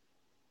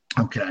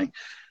 Okay.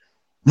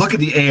 Look at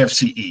the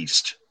AFC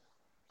East.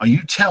 Are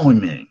you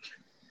telling me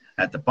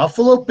that the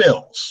Buffalo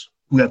Bills,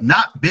 who have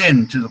not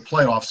been to the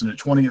playoffs in the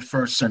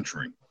 21st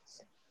century,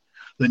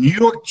 the New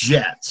York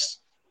Jets,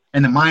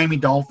 and the Miami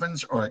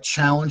Dolphins are a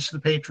challenge to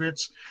the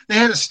Patriots? They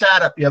had a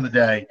stat up the other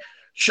day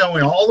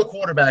showing all the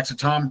quarterbacks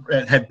that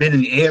had been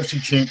in the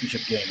AFC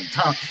Championship game. And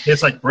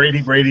it's like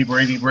Brady,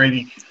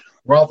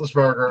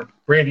 Roethlisberger,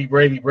 Brady,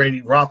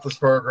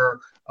 Roethlisberger.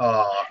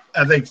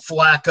 I think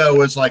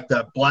Flacco is like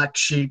the black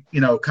sheep,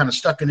 kind of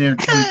stuck in there in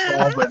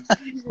 2012. But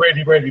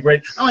Brady.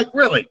 I'm like,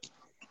 really?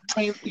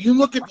 I mean, you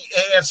look at the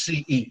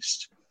AFC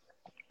East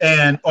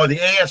or the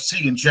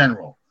AFC in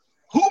general.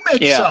 Who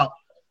makes up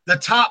the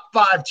top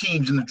 5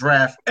 teams in the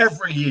draft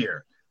every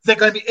year? They're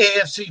going to be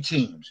AFC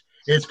teams.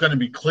 It's going to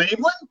be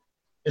Cleveland.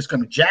 It's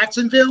going to be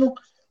Jacksonville.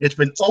 It's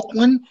been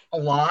Oakland a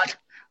lot.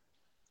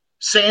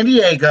 San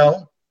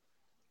Diego.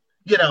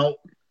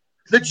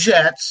 The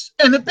Jets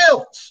and the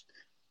Bills.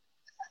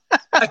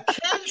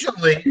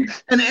 Occasionally,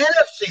 an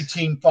NFC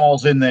team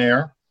falls in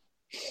there,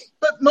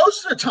 but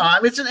most of the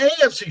time, it's an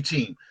AFC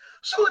team.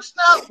 So it's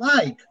not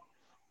like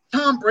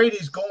Tom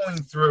Brady's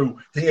going through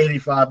the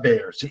 85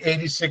 Bears, the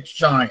 86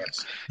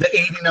 Giants, the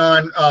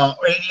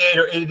 88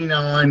 or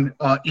 89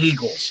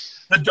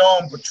 Eagles, the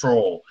Dome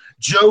Patrol,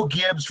 Joe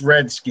Gibbs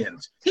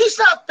Redskins. He's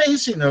not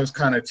facing those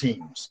kind of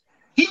teams.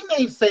 He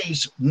may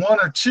face 1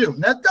 or 2.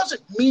 That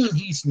doesn't mean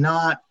he's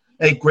not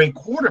a great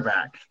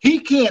quarterback. He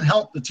can't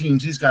help the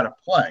teams he's got to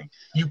play.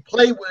 You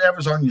play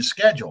whatever's on your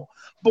schedule.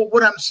 But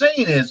what I'm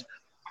saying is,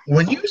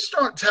 when you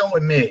start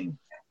telling me,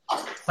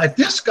 like,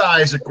 this guy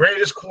is the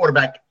greatest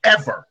quarterback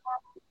ever,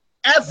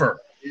 I'm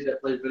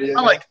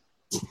like,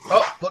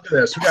 oh, look at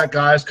this. We got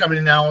guys coming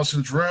in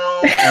Allison's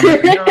room,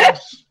 everything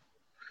else.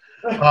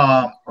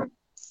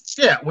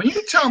 When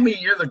you tell me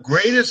you're the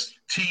greatest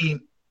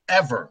team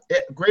ever,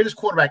 greatest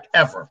quarterback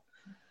ever,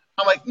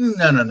 I'm like,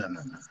 no.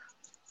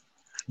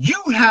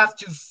 You have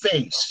to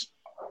face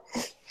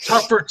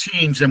tougher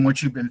teams than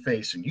what you've been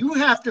facing. You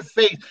have to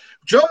face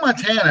Joe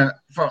Montana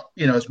for,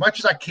 as much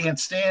as I can't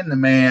stand the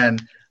man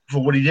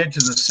for what he did to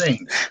the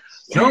Saints.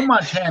 Joe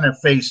Montana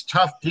faced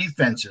tough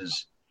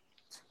defenses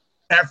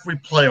every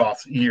playoff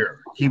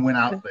year he went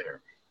out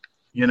there.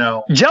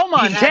 Joe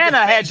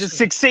Montana had to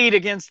succeed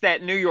against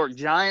that New York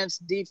Giants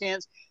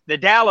defense, the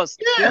Dallas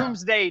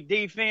Doomsday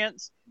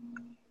defense,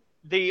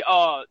 the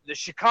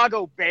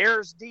Chicago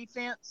Bears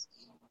defense.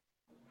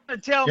 To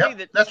tell me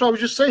that's what I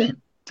was just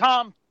saying.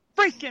 Tom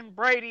freaking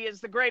Brady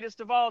is the greatest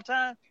of all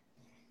time.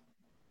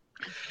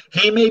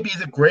 He may be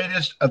the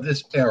greatest of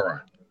this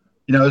era.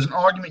 There's an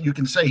argument you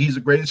can say he's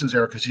the greatest of this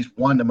era because he's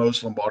won the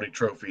most Lombardi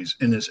trophies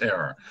in this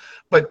era.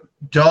 But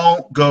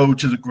don't go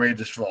to the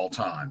greatest of all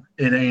time.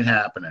 It ain't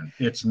happening.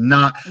 It's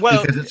not,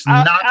 because it's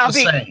not the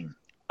same.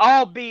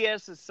 All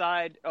BS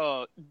aside,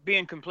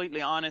 being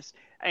completely honest,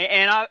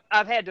 and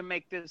I've had to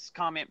make this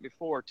comment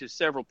before to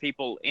several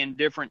people in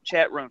different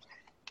chat rooms.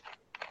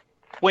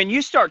 When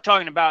you start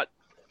talking about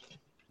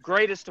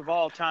greatest of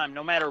all time,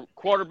 no matter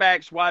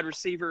quarterbacks, wide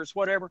receivers,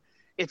 whatever,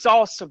 it's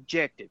all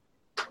subjective.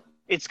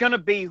 It's going to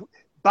be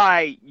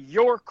by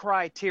your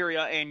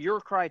criteria and your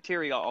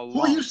criteria alone.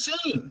 Who you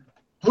seen?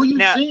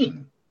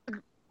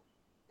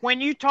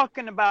 When you're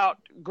talking about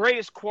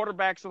greatest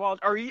quarterbacks of all,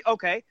 are you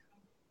okay?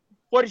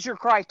 What is your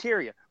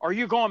criteria? Are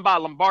you going by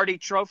Lombardi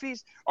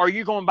trophies? Are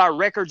you going by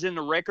records in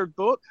the record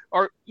book?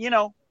 Or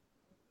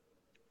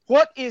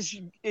what is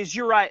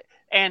your right?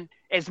 And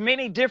as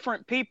many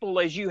different people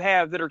as you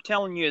have that are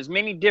telling you as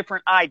many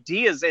different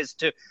ideas as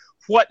to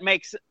what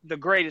makes the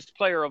greatest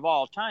player of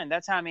all time,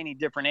 that's how many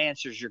different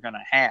answers you're going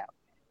to have.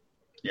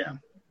 Yeah.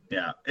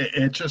 Yeah.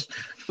 It just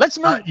let's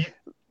move.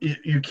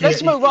 You can't.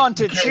 Let's move on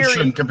to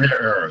shouldn't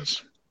compare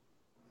errors.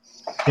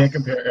 Can't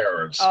compare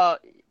errors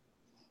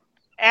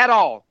at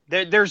all.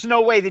 There's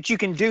no way that you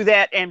can do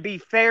that and be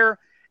fair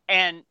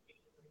to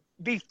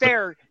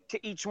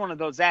each one of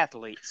those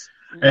athletes.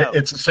 No.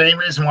 It's the same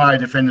reason why I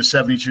defend the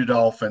 72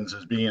 Dolphins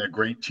as being a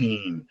great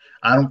team.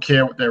 I don't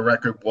care what their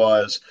record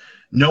was.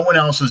 No one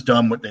else has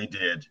done what they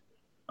did.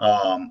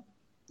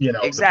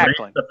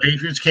 Exactly. The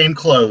Patriots came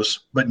close,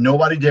 but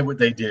nobody did what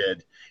they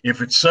did.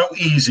 If it's so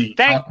easy,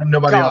 how come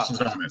nobody else has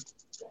done it?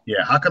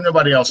 Yeah, how come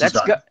nobody else has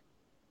done it?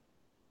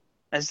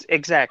 That's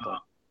exactly.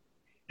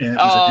 And it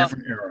was a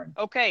different era.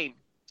 Okay,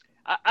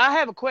 I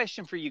have a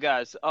question for you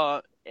guys.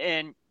 What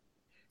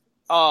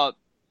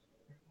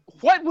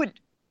would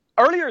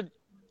earlier?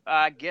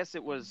 I guess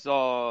it was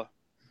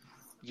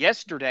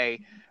yesterday.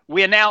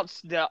 We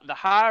announced the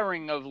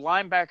hiring of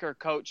linebacker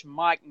coach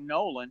Mike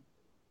Nolan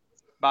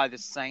by the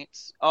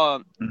Saints.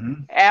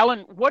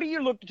 Alan, what do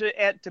you look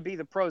at to be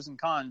the pros and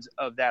cons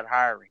of that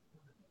hiring?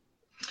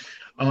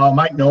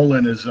 Mike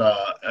Nolan was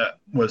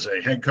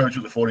a head coach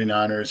of the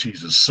 49ers.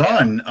 He's the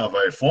son of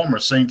a former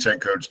Saints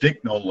head coach,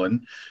 Dick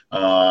Nolan.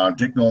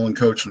 Dick Nolan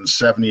coached from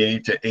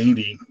 78 to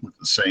 80 with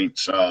the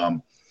Saints.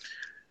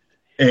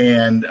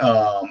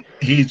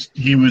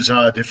 He was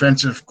a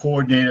defensive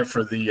coordinator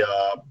for the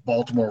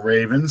Baltimore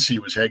Ravens. He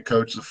was head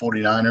coach of the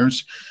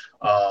 49ers.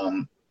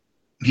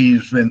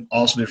 He's been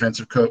also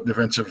defensive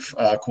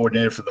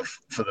coordinator for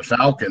the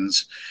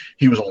Falcons.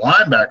 He was a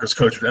linebackers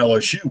coach at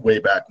LSU way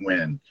back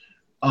when.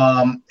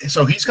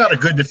 So he's got a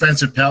good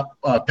defensive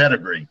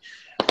pedigree.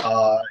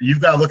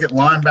 You've got to look at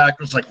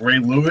linebackers like Ray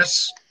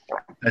Lewis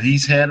that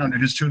he's had under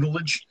his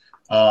tutelage.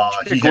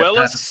 Patrick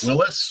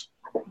Willis.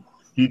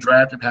 He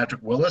drafted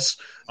Patrick Willis.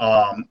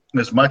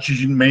 As much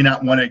as you may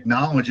not want to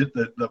acknowledge it,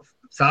 the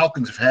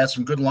Falcons have had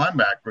some good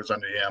linebackers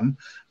under him.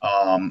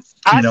 I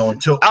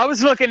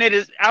was looking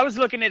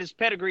at his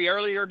pedigree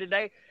earlier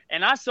today,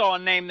 and I saw a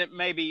name that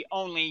maybe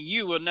only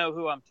you will know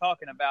who I'm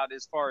talking about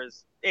as far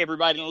as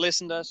everybody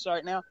listen to us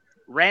right now.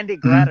 Randy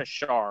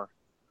Gradishar.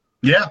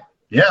 Yeah,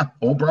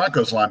 old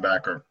Broncos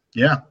linebacker.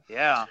 Yeah.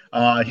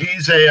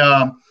 He's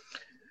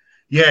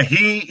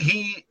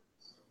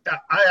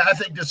I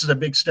think this is a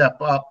big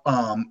step up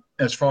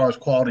as far as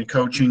quality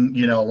coaching.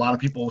 A lot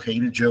of people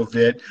hated Joe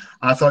Vitt.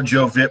 I thought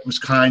Joe Vitt was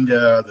kind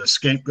of the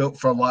scapegoat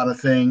for a lot of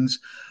things.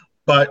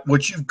 But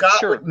what you've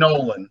got with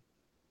Nolan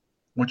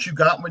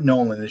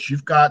is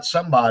you've got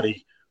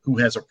somebody who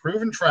has a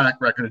proven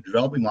track record of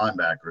developing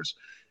linebackers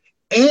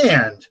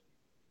and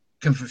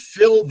can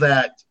fulfill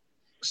that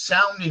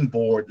sounding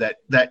board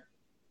that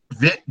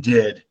Vitt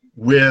did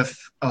with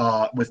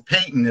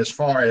Peyton, as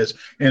far as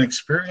an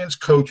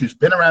experienced coach who's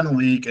been around the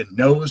league and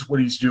knows what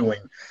he's doing,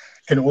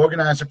 can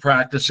organize the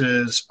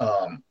practices,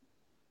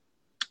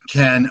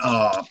 can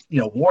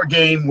war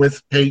game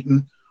with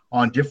Peyton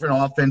on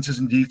different offenses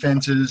and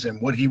defenses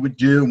and what he would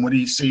do and what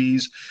he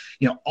sees.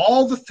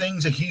 All the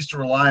things that he used to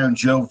rely on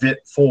Joe Vitt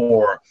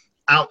for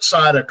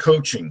outside of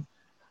coaching,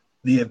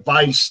 the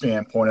advice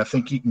standpoint, I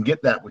think you can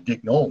get that with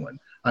Dick Nolan.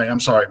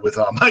 With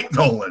Mike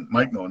Nolan.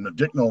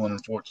 Dick Nolan,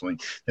 unfortunately,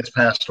 has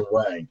passed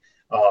away.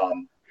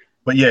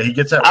 But yeah, he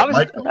gets that with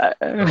Mike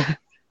Nolan.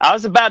 I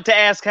was about to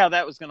ask how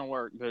that was going to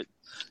work, but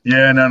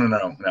yeah,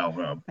 no.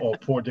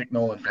 Poor Dick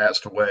Nolan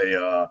passed away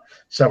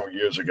several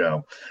years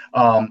ago.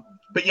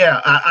 But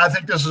yeah, I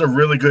think this is a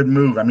really good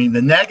move. I mean,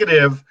 the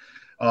negative,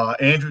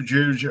 Andrew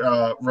Juge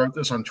wrote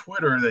this on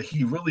Twitter that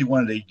he really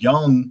wanted a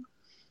young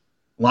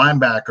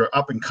linebacker,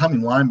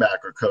 up-and-coming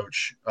linebacker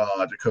coach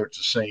to coach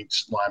the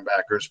Saints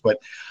linebackers. But,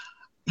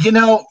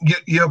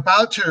 you're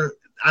about to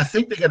 – I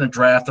think they're going to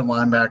draft a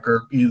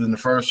linebacker either in the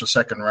first or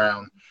second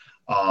round.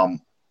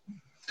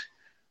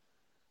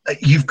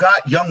 You've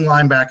got young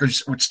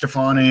linebackers with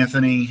Stephon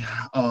Anthony.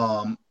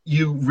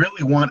 You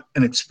really want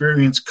an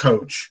experienced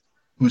coach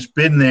who's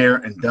been there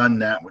and done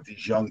that with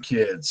these young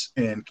kids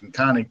and can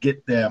kind of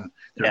get them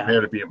to prepare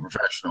to be a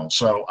professional.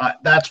 So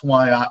that's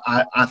why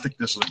I think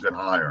this is a good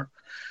hire.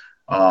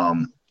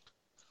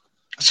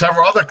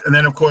 Several other, and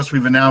then of course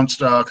we've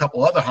announced a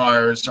couple other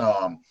hires.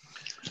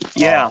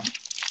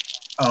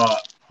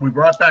 We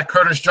brought back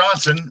Curtis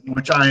Johnson,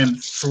 which I am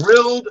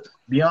thrilled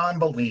beyond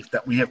belief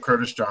that we have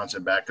Curtis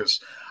Johnson back, because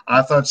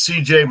I thought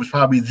CJ was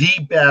probably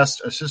the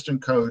best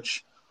assistant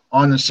coach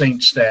on the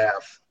Saints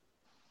staff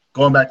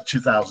going back to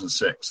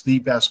 2006, the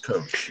best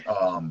coach.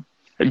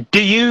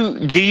 Do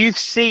you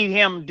see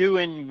him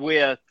doing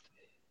with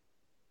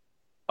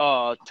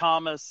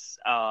Thomas,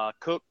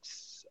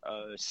 Cooks,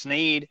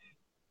 Snead,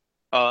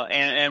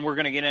 and we're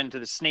going to get into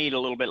the Snead a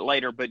little bit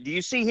later, but do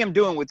you see him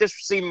doing with this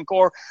receiving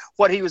core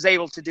what he was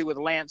able to do with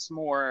Lance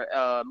Moore,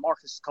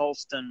 Marcus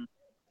Colston?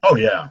 Oh,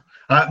 yeah.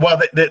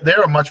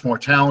 They're a much more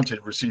talented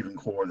receiving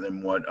core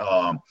than what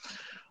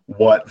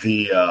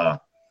he had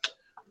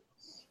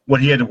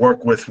to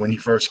work with when he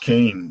first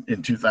came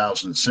in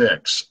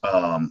 2006.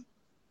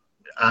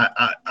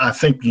 I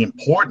think the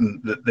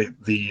important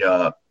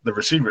the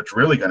receiver that's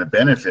really going to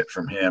benefit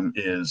from him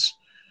is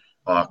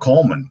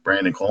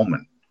Brandon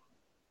Coleman.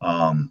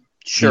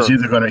 Sure. He's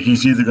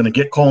either gonna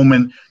get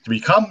Coleman to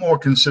become more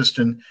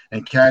consistent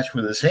and catch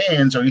with his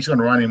hands, or he's going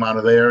to run him out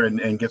of there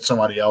and get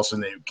somebody else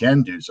and they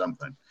can do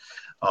something.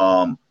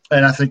 And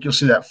I think you'll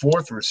see that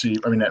fourth or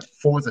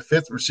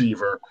fifth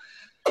receiver,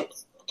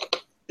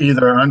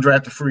 either an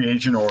undrafted free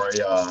agent or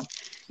a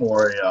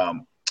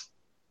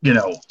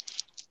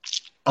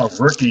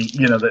rookie,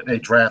 that they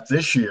draft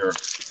this year,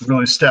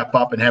 really step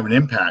up and have an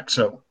impact.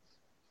 So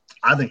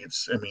I think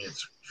it's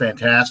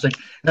fantastic.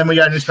 And then we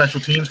got a new special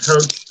teams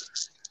coach.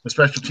 The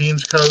special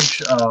teams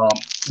coach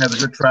has a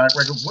good track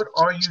record. What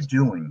are you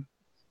doing?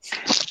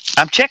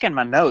 I'm checking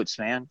my notes,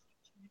 man.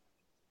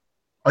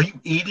 Are you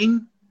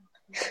eating?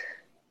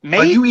 Me?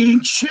 Are you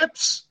eating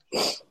chips?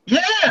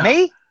 Yeah.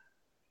 Me?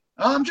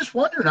 I'm just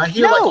wondering. I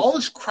hear all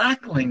this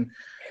crackling.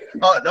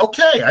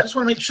 Okay, I just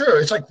want to make sure.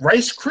 It's like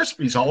Rice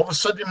Krispies all of a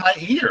sudden in my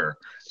ear.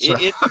 So.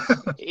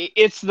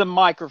 It's the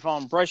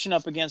microphone brushing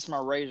up against my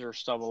razor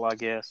stubble, I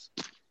guess.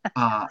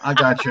 I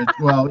got you.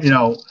 Well,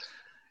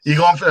 you're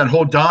going for that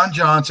whole Don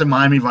Johnson,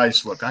 Miami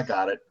Vice look. I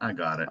got it.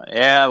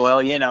 Yeah, well,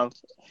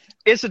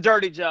 it's a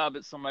dirty job,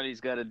 but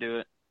somebody's got to do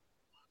it.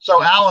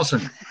 So,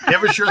 Allison,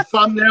 give us your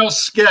thumbnail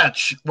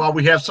sketch while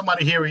we have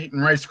somebody here eating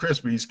Rice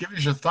Krispies. Give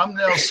us your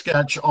thumbnail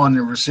sketch on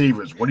the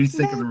receivers. What do you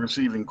think of the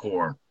receiving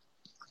core?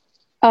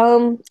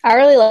 I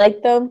really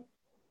like them.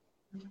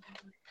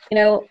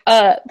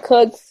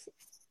 Cooks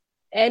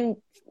and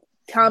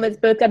Thomas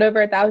both got over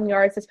 1,000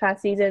 yards this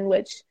past season,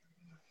 which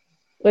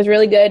was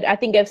really good. I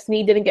think if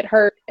Snead didn't get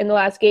hurt in the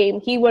last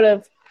game, he would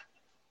have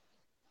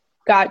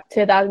got to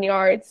 1,000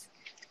 yards.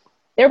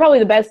 They're probably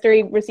the best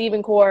three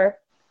receiving core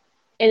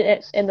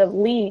in the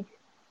league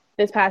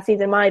this past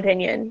season, in my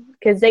opinion,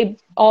 because they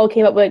all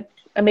came up with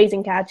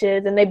amazing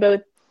catches,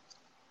 and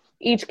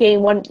each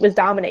game one was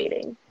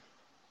dominating.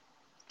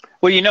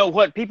 Well, you know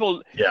what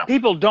people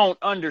don't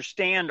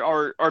understand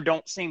or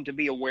don't seem to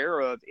be aware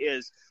of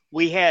is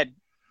we had,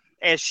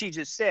 as she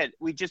just said,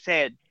 we just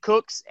had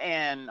Cooks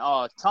and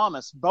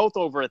Thomas both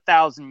over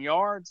 1,000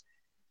 yards.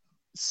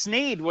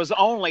 Snead was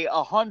only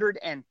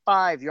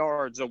 105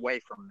 yards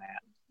away from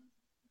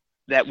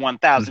that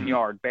 1,000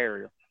 yard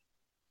barrier.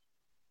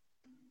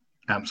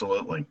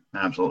 Absolutely.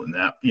 That,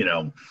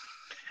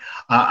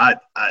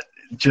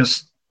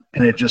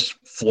 it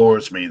just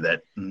floors me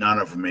that none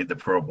of them made the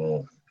Pro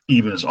Bowl,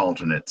 even as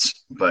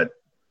alternates. But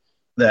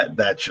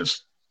that's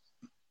just,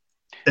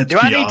 it's Do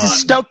I beyond, need to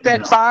stoke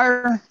that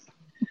fire?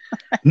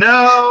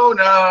 No.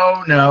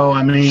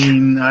 I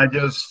mean,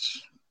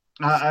 it's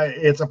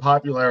a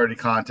popularity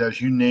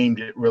contest. You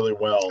named it really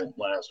well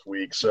last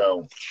week.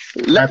 So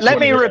let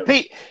me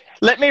repeat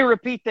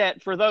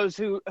that for those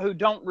who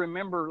don't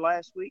remember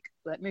last week.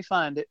 Let me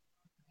find it.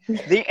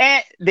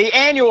 The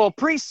annual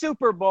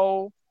pre-Super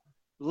Bowl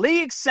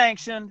league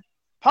sanctioned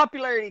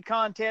popularity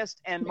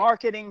contest and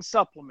marketing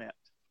supplement.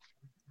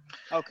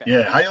 Okay.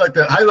 Yeah, how you like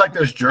that? How you like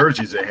those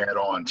jerseys they had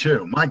on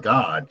too? My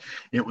God,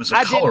 it was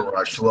a color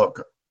rush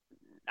look.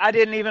 I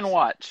didn't even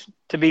watch,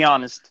 to be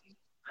honest.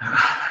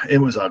 It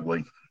was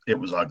ugly.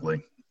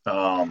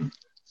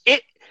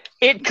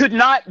 It could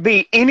not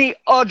be any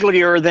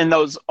uglier than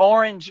those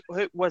orange.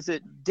 Was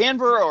it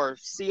Denver or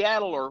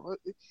Seattle or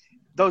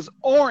those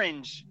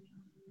orange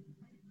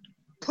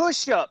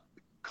push-up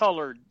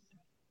colored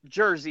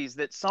jerseys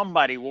that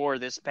somebody wore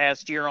this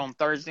past year on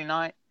Thursday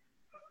night?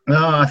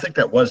 No, I think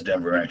that was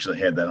Denver actually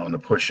had that on the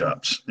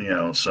push-ups.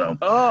 So.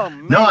 Oh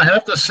man. No, I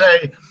have to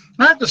say,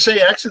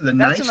 actually, the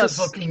nicest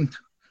looking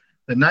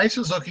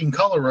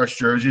color rush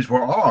jerseys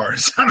were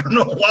ours. I don't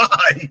know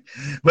why,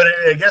 but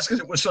I guess because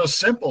it was so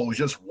simple. It was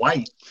just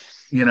white,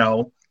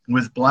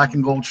 with black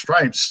and gold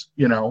stripes.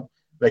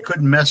 They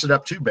couldn't mess it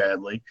up too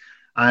badly.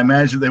 I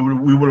imagine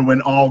we would have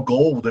went all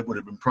gold. It would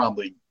have been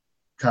probably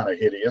kind of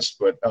hideous,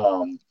 but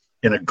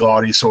in a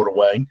gaudy sort of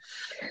way.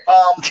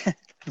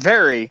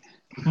 Very.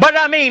 But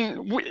I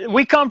mean,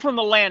 we come from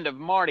the land of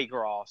Mardi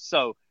Gras,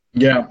 so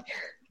yeah.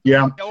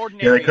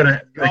 They could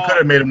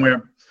have made them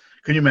wear.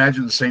 Can you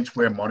imagine the Saints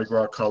wear Mardi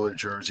Gras colored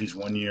jerseys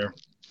one year,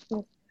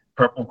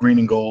 purple, green,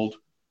 and gold?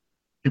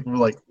 People were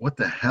like, "What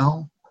the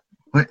hell?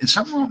 What is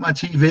something wrong with my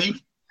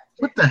TV?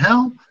 What the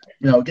hell?"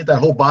 Get that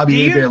whole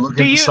Bobby Hebert look at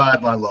the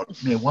sideline look.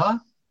 I mean, what?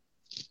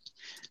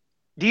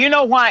 Do you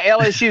know why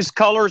LSU's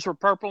colors were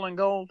purple and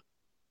gold?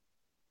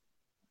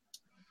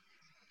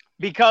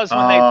 Because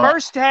when they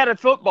first had a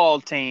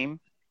football team,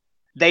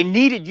 they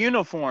needed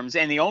uniforms,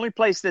 and the only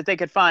place that they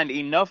could find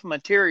enough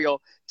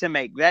material to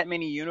make that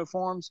many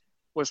uniforms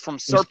was from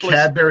surplus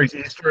Cadbury's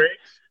Easter eggs?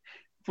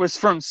 Was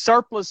from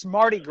surplus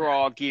Mardi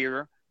Gras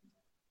gear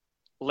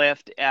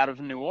left out of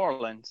New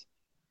Orleans.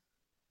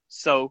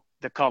 So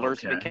the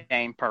colors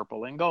became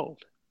purple and gold.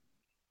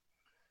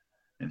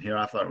 And here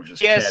I thought it was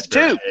just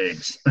Cadbury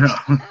eggs.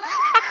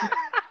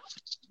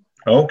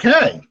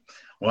 Okay.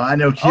 Well, I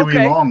know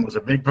Huey Long was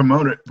a big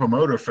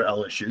promoter for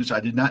LSU, so I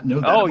did not know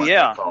that about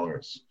the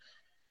colors.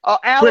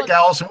 Quick,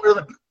 Allison,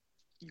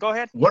 go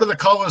ahead. What are the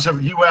colors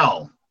of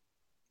UL?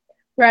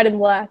 Red and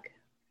black.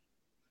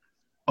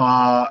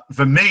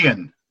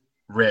 Vermilion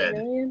red.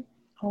 Vermilion?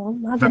 Oh,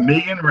 my bad.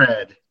 Vermilion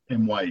red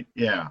and white.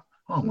 Yeah.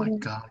 Oh my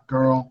God,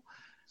 girl.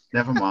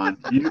 Never mind.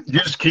 You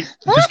just keep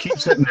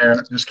sitting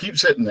there. Just keep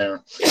sitting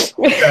there.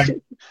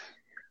 Okay.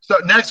 So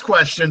next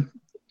question.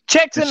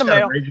 Checks in the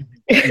mail.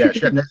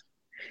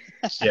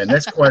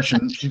 Next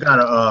question. She's got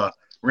a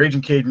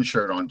Raging Cajun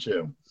shirt on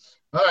too.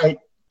 All right.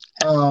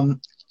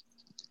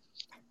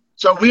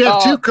 So we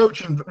have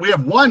we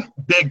have one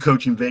big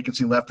coaching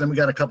vacancy left. Then we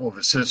got a couple of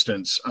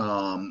assistants.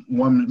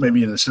 One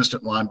maybe an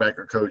assistant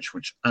linebacker coach,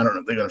 which I don't know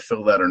if they're going to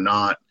fill that or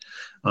not,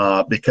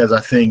 because I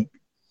think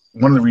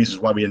one of the reasons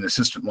why we had an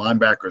assistant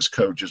linebackers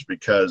coach is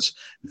because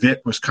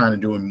Vitt was kind of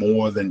doing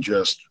more than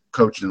just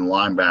coaching the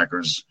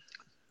linebackers.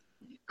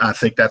 I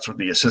think that's what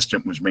the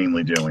assistant was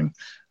mainly doing.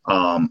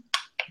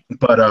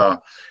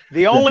 But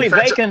the only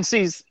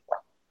vacancies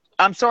 –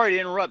 I'm sorry to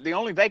interrupt. The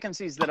only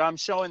vacancies that I'm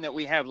showing that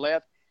we have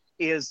left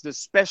is the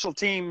special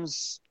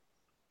teams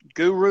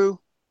guru,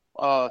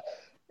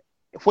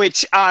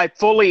 which I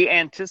fully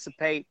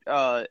anticipate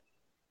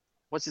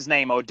what's his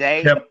name,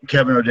 O'Day?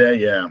 Kevin O'Day,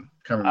 yeah,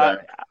 coming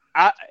back.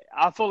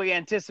 I fully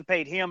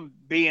anticipate him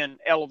being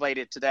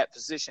elevated to that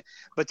position.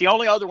 But the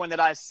only other one that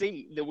I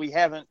see that we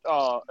haven't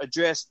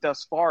addressed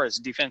thus far is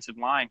defensive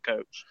line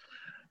coach.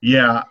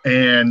 Yeah,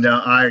 and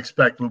I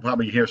expect we'll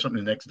probably hear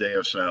something the next day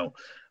or so.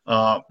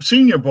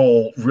 Senior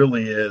Bowl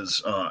really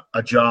is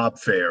a job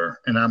fair,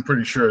 and I'm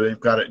pretty sure they've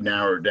got it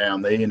narrowed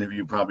down. They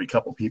interview probably a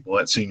couple people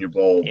at Senior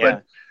Bowl,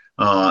 but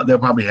they'll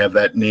probably have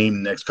that named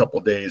the next couple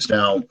of days.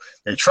 Now,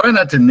 they try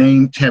not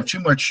to have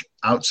too much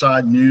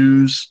outside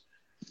news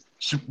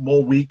Super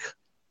Bowl week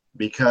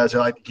because I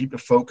like to keep the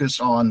focus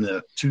on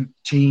the two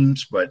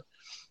teams, but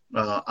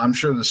I'm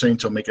sure the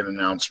Saints will make an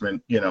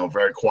announcement,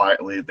 very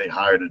quietly if they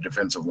hired a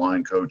defensive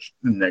line coach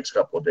in the next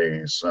couple of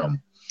days. So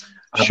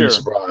I'd be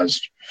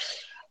surprised.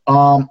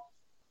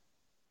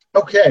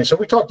 Okay, so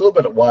we talked a little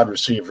bit of wide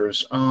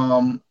receivers.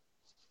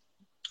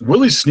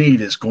 Willie Snead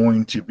is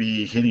going to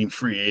be hitting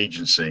free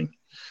agency.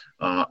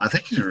 I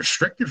think he's a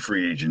restricted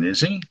free agent,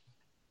 is he?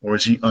 Or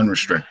is he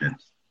unrestricted?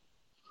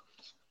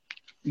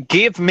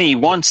 Give me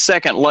 1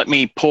 second. Let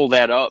me pull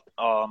that up.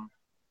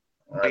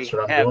 That's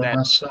what I'm doing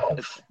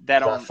myself. I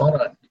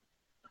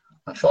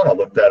thought I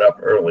looked that up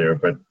earlier,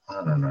 but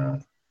I don't know.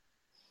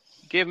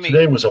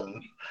 Today was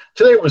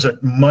a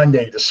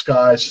Monday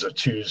disguised as a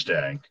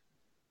Tuesday.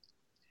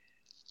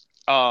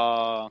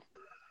 Let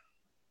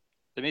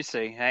me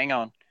see. Hang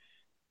on.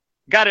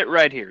 Got it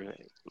right here.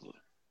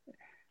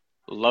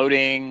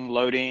 Loading.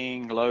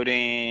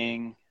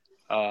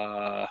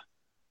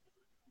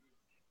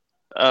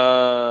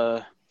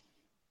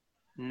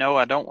 No,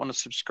 I don't want to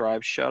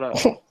subscribe. Shut up.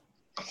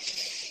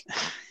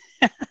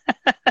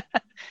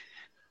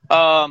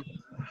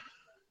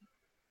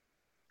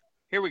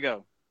 Here we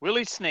go.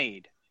 Willie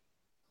Snead.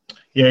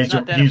 Yeah, he's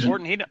not that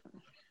important.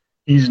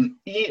 He's an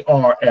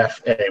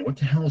ERFA. What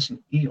the hell is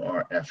an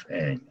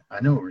ERFA?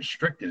 I know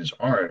restricted is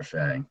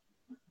RFA.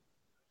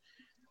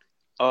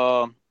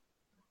 I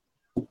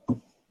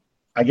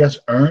guess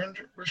earned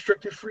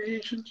restricted free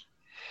agents?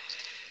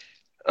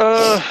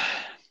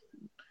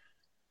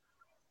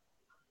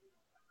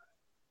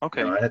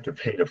 Okay. No, I have to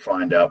pay to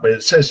find out. But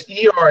it says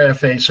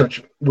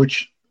ERFA,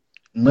 which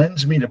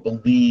lends me to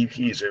believe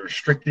he's a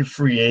restricted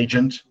free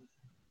agent.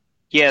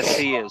 Yes,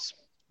 he is.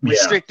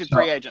 Restricted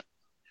free agent.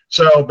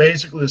 So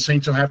basically the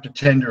Saints will have to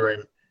tender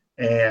him,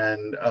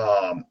 and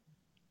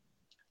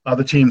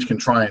other teams can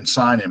try and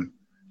sign him,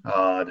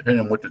 depending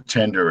on what the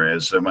tender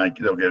is. They'll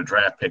get a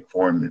draft pick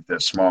for him if they're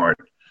smart.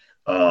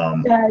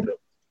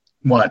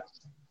 What?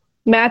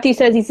 Matthew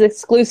says he's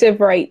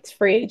exclusive rights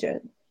free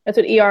agent. That's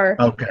what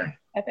Okay.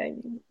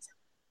 means.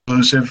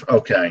 Exclusive?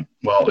 Okay.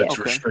 Well, it's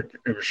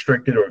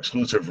restricted or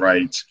exclusive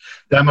rights.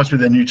 That must be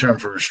the new term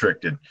for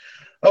restricted.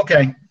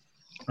 Okay.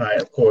 All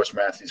right. Of course,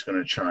 Matthew's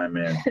going to chime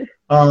in.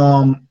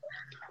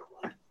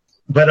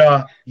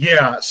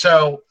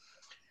 So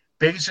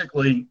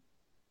basically,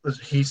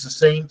 he's the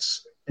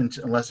Saints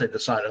unless they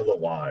decide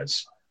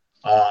otherwise.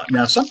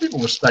 Now, some people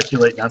were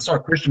speculating. I saw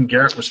Christian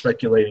Garrett was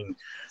speculating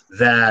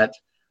that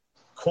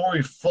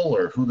Corey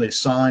Fuller, who they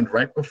signed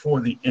right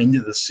before the end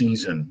of the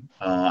season,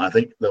 I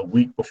think the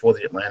week before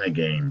the Atlanta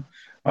game,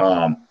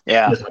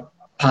 is a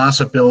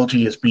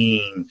possibility as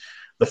being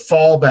the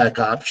fallback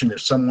option if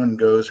someone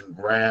goes and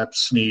grabs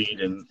Snead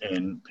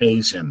and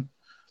pays him,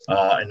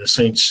 and the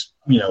Saints,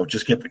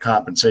 just get the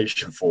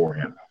compensation for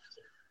him.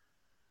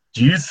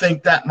 Do you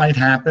think that might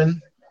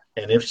happen?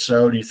 And if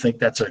so, do you think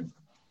that's a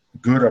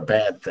good or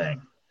bad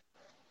thing?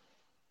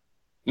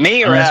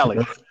 Me or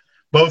Allie?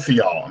 Both of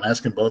y'all. I'm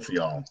asking both of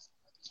y'all.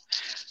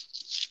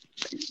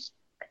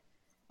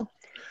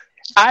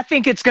 I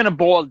think it's going to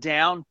boil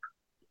down,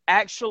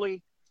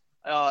 actually,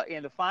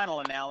 in the final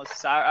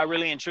analysis. I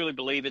really and truly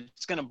believe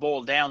it's going to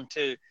boil down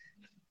to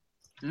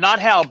not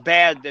how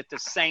bad that the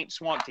Saints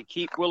want to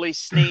keep Willie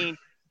Snead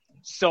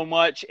so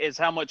much as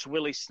how much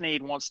Willie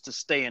Snead wants to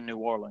stay in New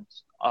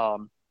Orleans.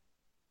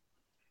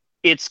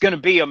 It's going to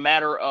be a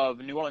matter of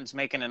New Orleans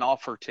making an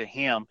offer to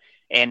him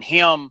and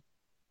him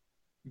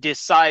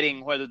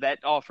deciding whether that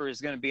offer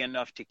is going to be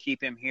enough to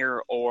keep him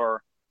here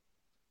or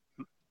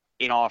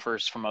in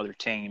offers from other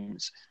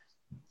teams.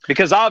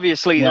 Because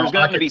obviously there's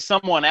going to be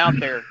someone out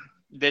there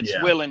that's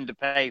willing to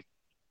pay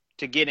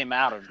to get him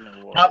out of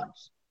New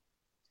Orleans.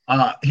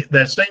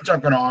 The Saints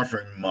aren't going to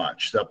offer him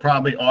much. They'll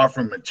probably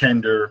offer him a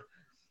tender,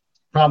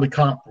 probably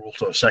comparable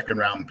to a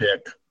second-round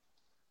pick.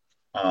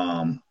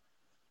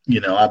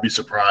 I'd be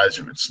surprised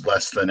if it's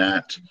less than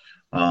that.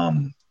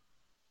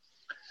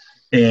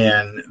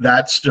 And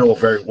that's still a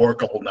very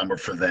workable number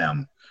for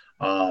them.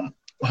 How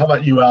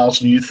about you,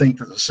 Allison? Do you think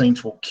that the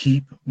Saints will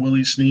keep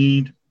Willie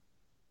Snead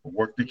or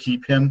work to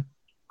keep him?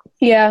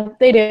 Yeah,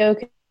 they do.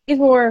 He's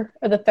more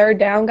of the third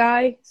down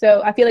guy.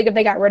 So I feel like if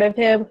they got rid of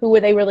him, who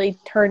would they really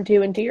turn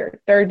to into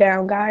your third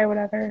down guy or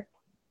whatever?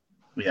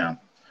 Yeah.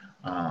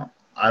 I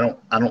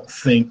don't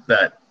think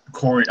that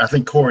I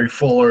think Corey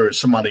Fuller is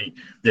somebody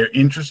they're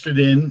interested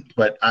in,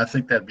 but I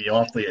think that'd be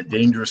awfully a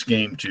dangerous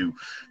game to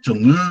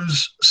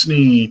lose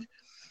Snead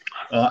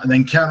and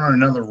then count on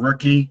another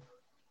rookie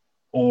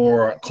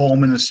or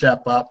Coleman to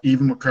step up,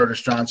 even with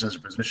Curtis Johnson as a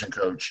position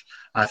coach.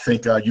 I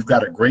think you've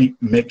got a great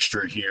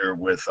mixture here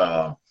with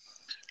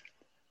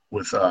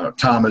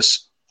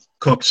Thomas,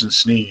 Cooks, and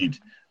Snead.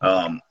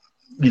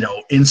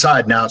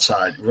 Inside and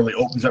outside really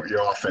opens up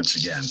your offense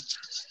again.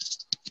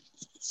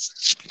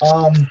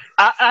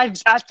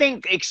 I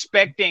think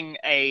expecting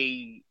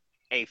a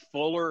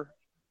Fuller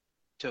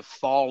to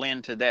fall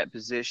into that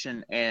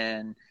position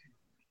and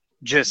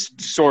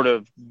just sort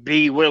of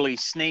be Willie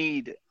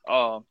Snead,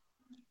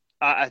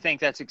 I think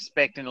that's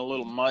expecting a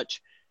little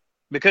much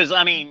because,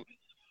 I mean,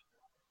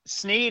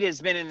 Snead has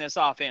been in this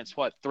offense,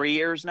 3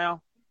 years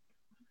now?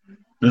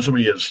 This will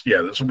be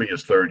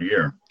his third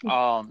year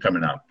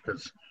coming up.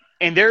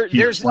 And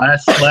there's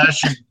last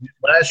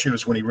year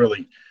was when he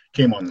really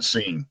came on the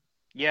scene.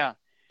 Yeah.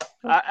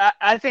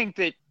 I think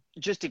that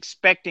just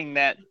expecting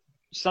that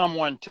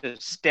someone to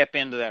step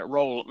into that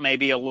role may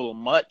be a little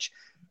much.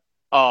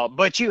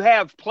 But you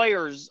have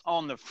players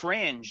on the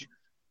fringe,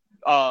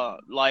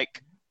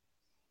 like,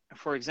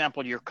 for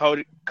example, your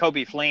Kobe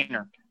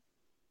Fleener,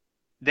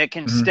 that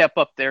can step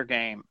up their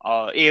game.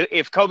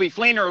 If Kobe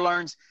Fleener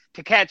learns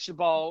to catch the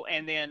ball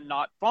and then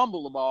not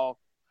fumble the ball,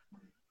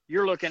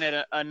 you're looking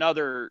at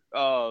another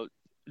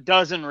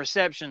dozen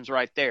receptions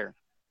right there.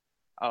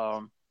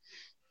 We're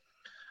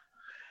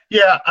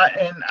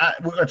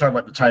going to talk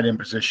about the tight end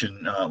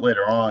position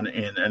later on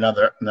in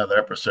another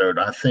episode.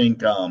 I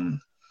think,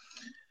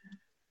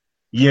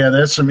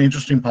 there's some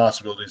interesting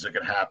possibilities that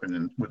could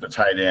happen with the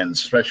tight ends,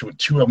 especially with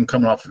two of them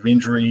coming off of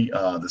injury.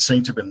 The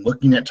Saints have been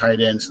looking at tight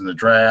ends in the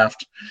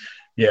draft.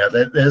 Yeah,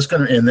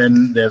 and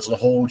then there's the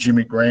whole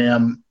Jimmy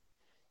Graham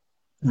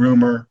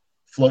rumor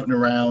floating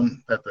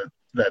around that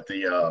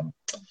the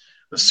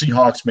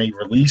Seahawks may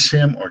release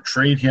him or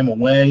trade him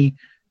away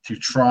to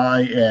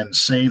try and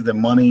save the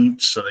money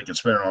so they can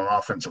spend it on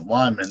offensive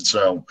linemen.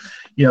 So,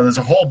 there's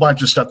a whole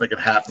bunch of stuff that can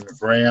happen with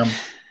Graham.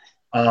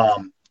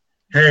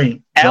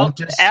 Hey, Allie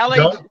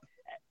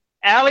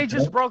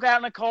just broke out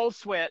in a cold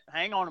sweat.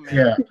 Hang on a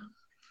minute. Yeah.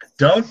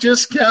 Don't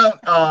just count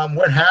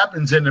what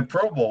happens in the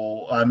Pro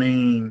Bowl. I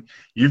mean,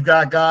 you've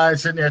got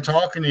guys sitting there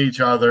talking to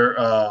each other.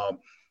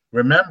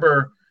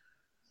 Remember,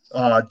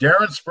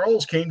 Darren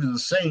Sproles came to the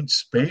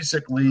Saints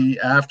basically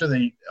after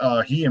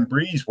he and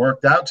Breeze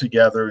worked out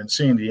together in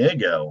San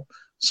Diego.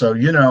 So,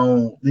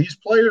 these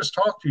players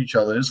talk to each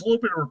other. There's a little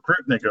bit of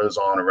recruiting that goes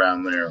on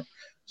around there.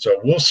 So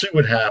we'll see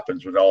what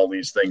happens with all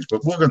these things.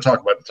 But we're going to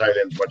talk about the tight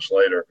ends much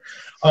later.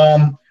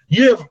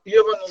 You have on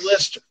the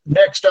list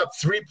next up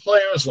 3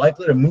 players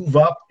likely to move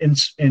up in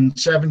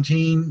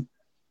 17.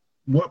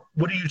 What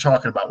are you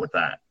talking about with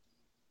that?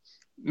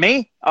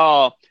 Me?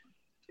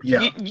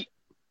 Yeah.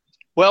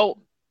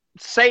 Well,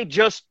 say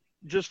just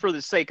for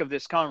the sake of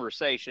this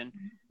conversation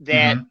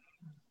that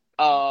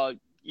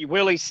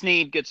Willie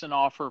Snead gets an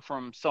offer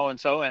from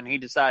so-and-so and he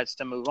decides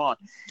to move on.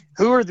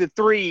 Who are the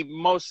 3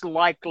 most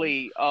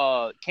likely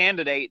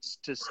candidates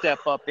to step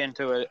up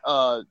into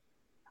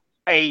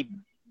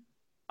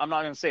I'm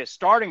not going to say a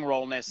starting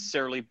role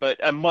necessarily, but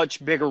a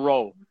much bigger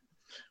role?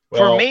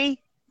 Well,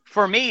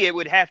 for me, it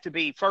would have to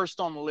be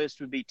first on the list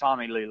would be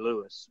Tommy Lee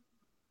Lewis.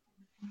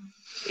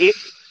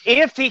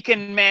 If he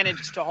can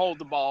manage to hold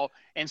the ball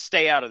and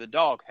stay out of the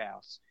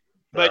doghouse.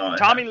 But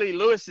Tommy Lee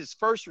Lewis's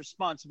first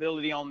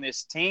responsibility on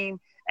this team,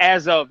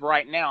 as of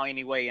right now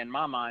anyway, in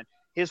my mind,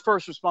 his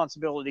first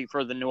responsibility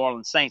for the New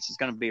Orleans Saints is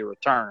going to be a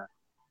returner.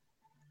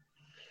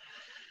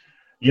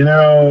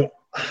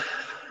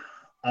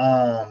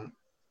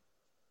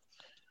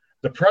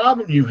 The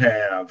problem you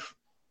have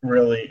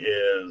really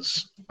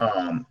is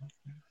I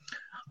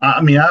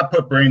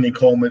put Brandon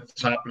Coleman at the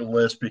top of the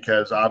list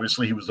because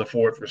obviously he was the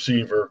 4th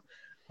receiver.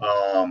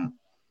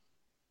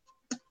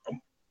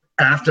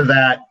 After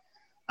that,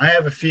 I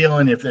have a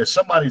feeling if there's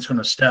somebody's going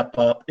to step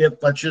up,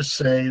 let's just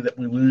say that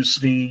we lose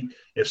Snead,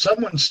 if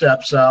someone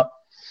steps up,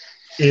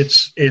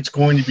 it's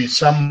going to be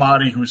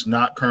somebody who's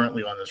not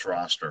currently on this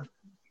roster.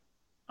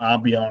 I'll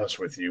be honest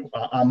with you.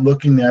 I'm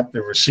looking at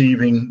the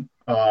receiving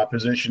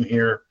position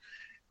here,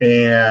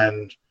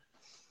 and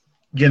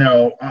you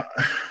know,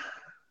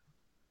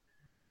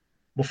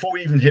 before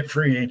we even hit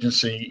free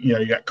agency,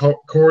 you got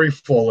Corey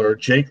Fuller,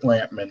 Jake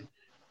Lampman,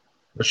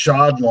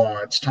 Rashad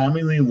Lawrence,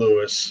 Tommy Lee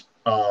Lewis,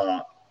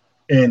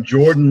 and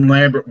Jordan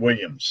Lambert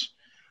Williams.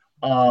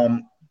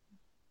 Not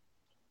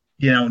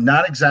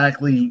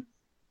exactly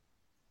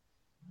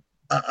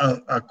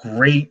a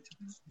great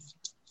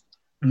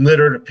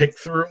litter to pick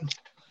through.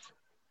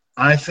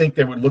 I think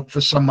they would look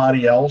for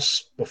somebody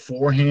else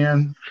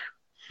beforehand.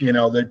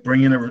 They'd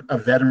bring in a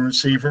veteran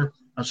receiver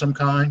of some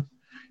kind.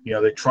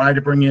 They tried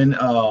to bring in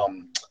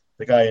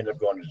the guy ended up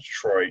going to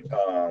Detroit,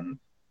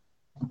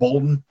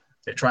 Bolden.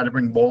 They tried to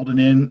bring Bolden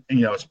in,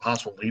 as a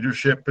possible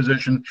leadership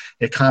position.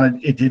 It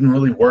didn't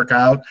really work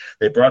out.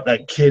 They brought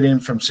that kid in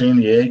from San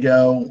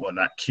Diego. Well,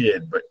 not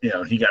kid, but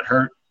he got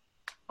hurt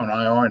on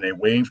IR and they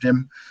waived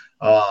him.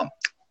 I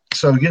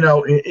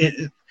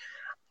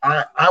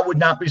would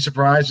not be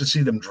surprised to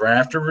see them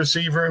draft a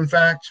receiver. In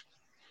fact,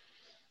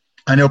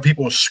 I know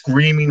people are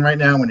screaming right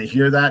now when they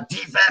hear that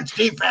defense,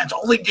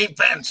 only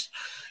defense.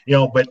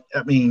 But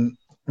I mean,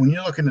 when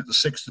you're looking at the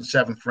 6th and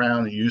 7th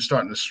round and you're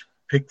starting to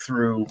pick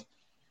through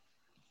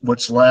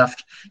what's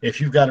left, if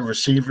you've got a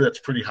receiver that's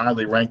pretty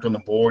highly ranked on the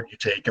board, you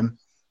take him,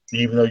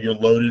 even though you're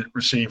loaded at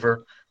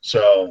receiver.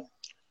 So,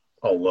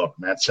 oh, look,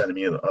 Matt's sending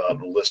me the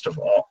list of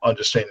all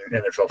understanding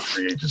NFL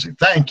free agency.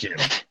 Thank you.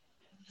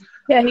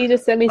 Yeah, he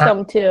just sent me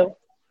something too.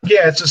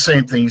 Yeah, it's the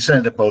same thing. He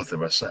sent it to both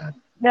of us. That.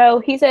 No,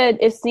 he said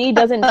if Snead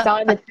doesn't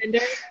sign the tender,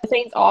 the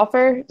Saints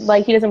offer,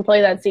 he doesn't play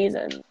that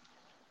season.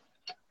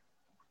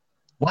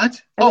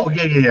 What? Oh,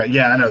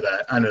 yeah. I know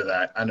that. I know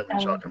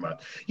what you're talking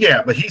about.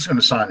 Yeah, but he's going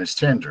to sign his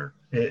tender.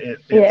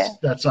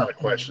 That's not a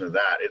question of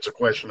that. It's a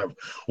question of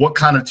what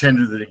kind of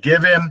tender did they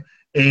give him,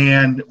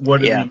 and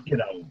what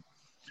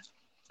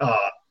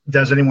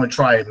does anyone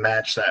try and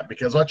match that?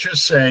 Because let's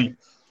just say,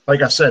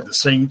 like I said, the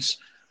Saints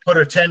put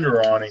a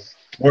tender on him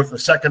worth a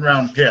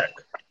 2nd-round pick.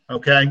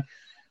 Okay,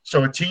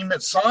 so a team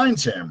that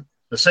signs him,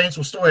 the Saints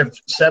will still have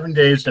 7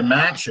 days to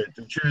match it,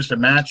 to choose to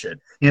match it.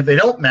 And if they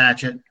don't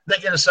match it, they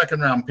get a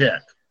 2nd-round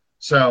pick.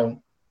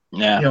 So,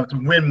 it's a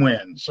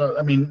win-win. So,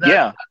 I mean,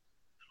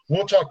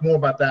 we'll talk more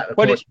about that, of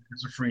course, because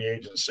it's a free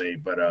agency.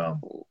 But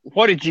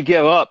what did you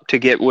give up to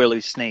get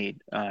Willie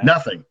Snead?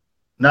 Nothing.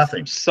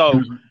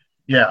 So,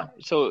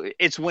 So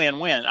it's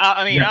win-win.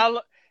 I mean,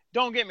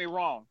 don't get me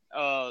wrong.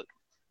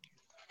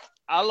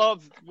 I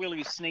love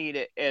Willie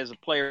Snead as a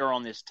player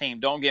on this team.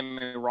 Don't get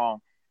me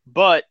wrong.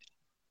 But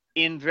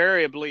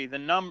invariably, the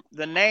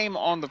name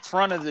on the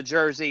front of the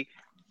jersey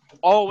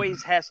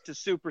always has to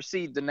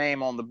supersede the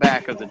name on the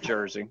back of the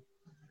jersey.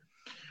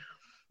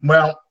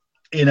 Well,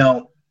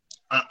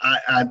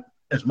 I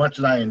as much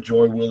as I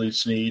enjoy Willie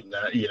Snead,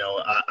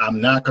 I'm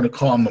not going to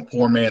call him a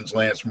poor man's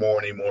Lance Moore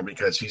anymore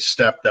because he's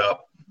stepped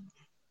up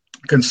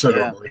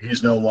considerably. Yeah.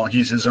 He's no longer,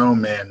 he's his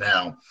own man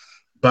now.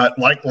 But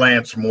like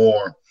Lance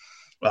Moore,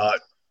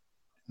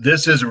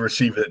 this is a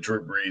receiver that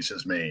Drew Brees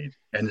has made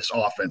and this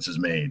offense has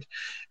made.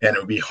 And it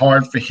would be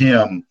hard for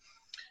him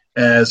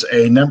as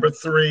a number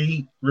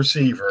 3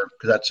 receiver,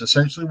 because that's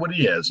essentially what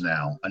he is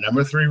now, a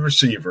number 3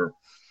 receiver,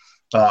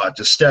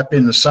 to step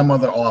into some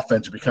other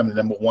offense and become the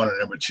number 1 or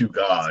number 2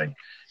 guy,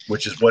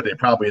 which is what they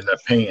probably end up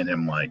paying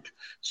him like.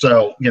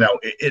 So,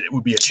 it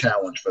would be a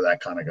challenge for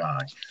that kind of guy.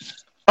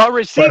 A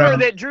receiver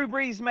that Drew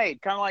Brees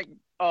made, kind of like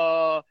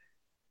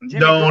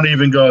Don't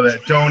even go there.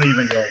 Don't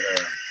even go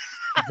there.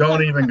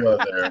 Don't even go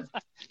there.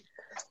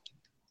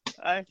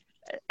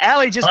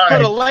 Allie just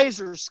put a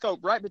laser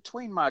scope right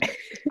between my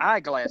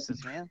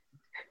eyeglasses, man.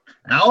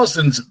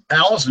 Allison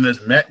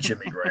has met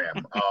Jimmy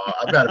Graham.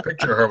 I've got a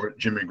picture of her with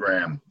Jimmy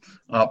Graham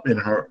up in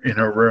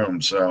her room.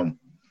 So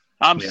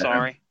I'm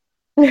sorry.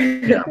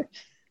 Yeah.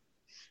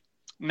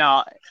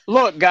 No,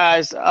 look,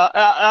 guys.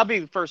 I'll be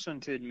the first one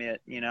to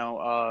admit.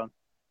 The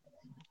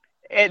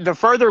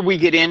further we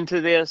get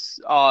into this,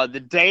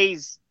 the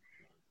days.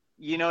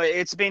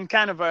 It's been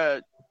kind of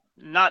a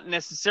not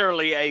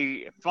necessarily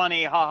a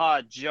funny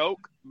ha-ha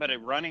joke, but a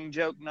running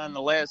joke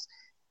nonetheless.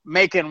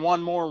 Making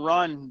one more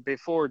run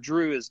before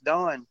Drew is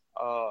done.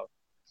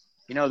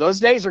 Those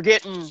days are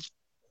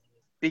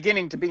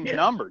beginning to be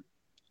numbered.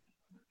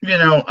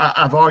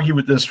 I've argued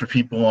with this for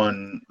people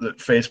on the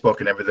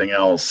Facebook and everything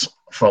else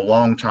for a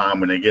long time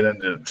when they get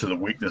into the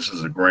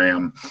weaknesses of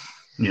Graham.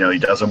 He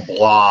doesn't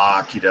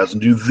block. He doesn't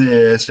do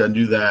this, doesn't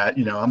do that.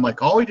 I'm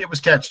like, all he did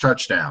was catch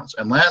touchdowns.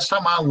 And last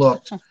time I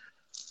looked,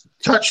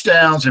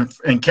 touchdowns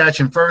and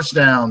catching first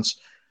downs,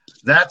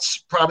 that's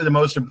probably the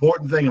most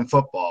important thing in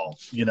football.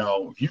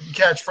 If you can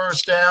catch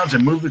first downs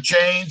and move the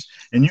chains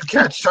and you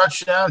catch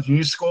touchdowns and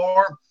you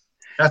score,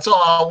 that's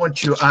all I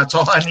want you. That's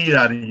all I need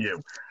out of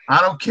you. I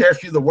don't care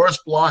if you're the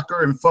worst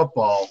blocker in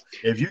football.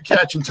 If you're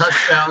catching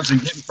touchdowns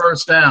and getting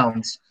first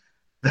downs,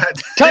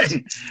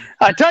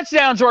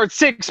 touchdowns worth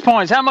 6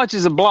 points. How much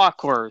is a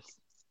block worth?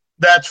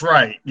 That's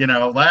right.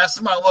 Last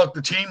time I looked,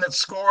 the team that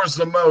scores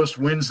the most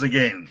wins the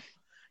game.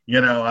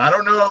 I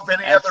don't know if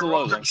any other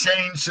rules have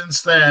changed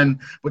since then,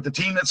 but the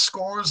team that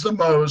scores the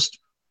most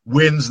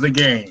wins the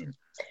game.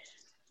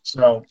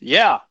 So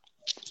yeah.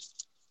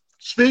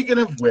 speaking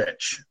of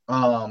which,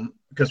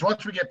 because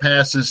once we get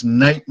past this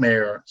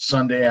nightmare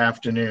Sunday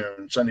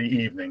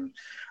evening,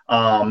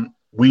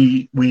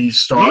 we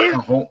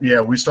start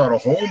we start a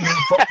whole new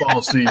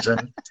football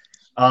season.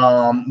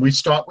 We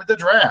start with the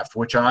draft,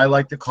 which I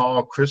like to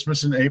call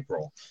Christmas in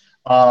April.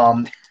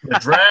 The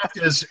draft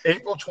is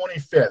April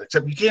 25th,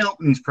 except you can't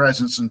open these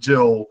presents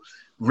until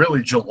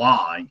really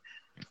July.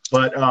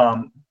 But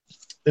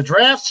the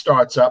draft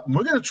starts up, and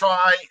we're going to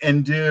try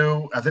and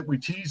do, I think we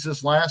teased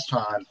this last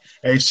time,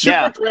 a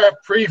super draft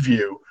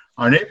preview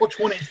on April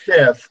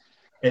 25th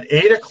at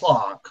 8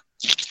 o'clock,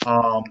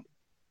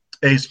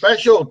 a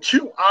special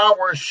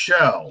 2-hour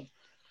show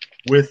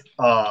with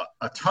a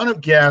ton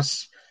of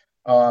guests.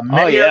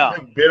 Many of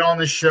them have been on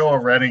the show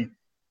already.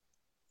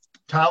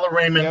 Tyler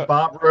Raymond,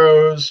 Bob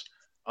Rose,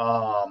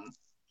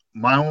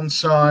 my own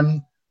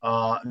son.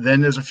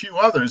 Then there's a few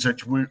others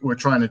that we're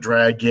trying to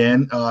drag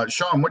in.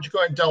 Sean, what you go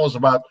ahead and tell us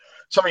about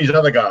some of these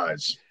other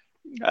guys?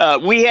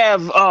 We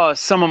have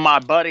some of my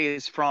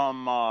buddies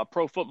from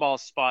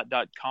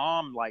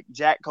ProFootballSpot.com, like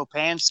Jack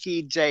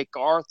Kopansky, Jake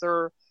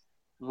Arthur,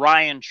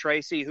 Ryan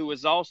Tracy, who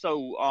was also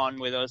on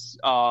with us.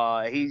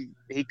 He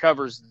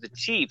covers the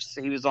Chiefs.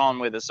 He was on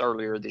with us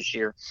earlier this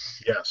year.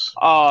 Yes.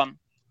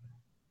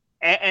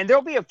 And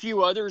there'll be a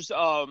few others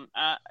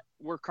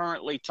we're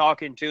currently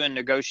talking to and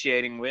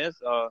negotiating with.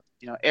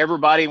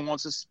 Everybody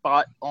wants a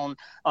spot on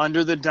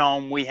under the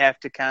dome. We have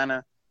to kind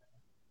of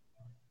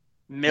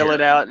mill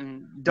it out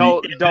and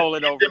dole it over.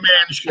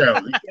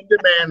 The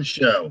in-demand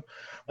show.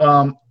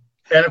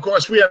 And, of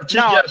course, we have two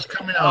guests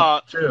coming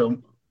up,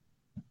 too.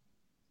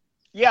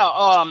 Yeah,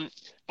 on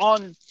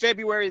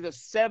February the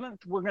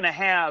 7th, we're going to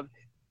have,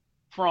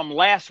 from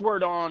Last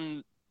Word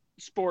on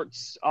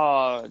Sports,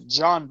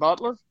 John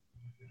Butler.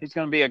 He's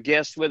going to be a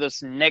guest with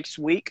us next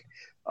week.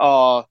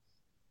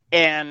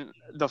 And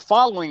the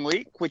following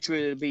week, which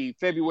will be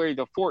February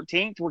the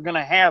 14th, we're going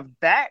to have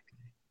back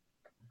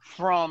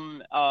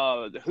from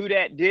the Who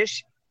Dat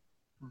Dish,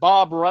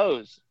 Bob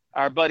Rose,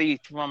 our buddy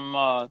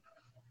from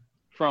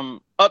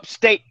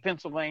upstate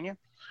Pennsylvania.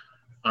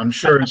 I'm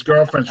sure his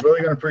girlfriend's really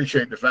going to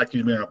appreciate the fact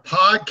he's been on a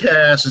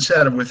podcast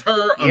instead of with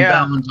her on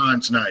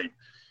Valentine's night.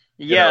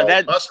 Yeah,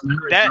 us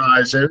married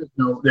guys,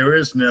 there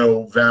is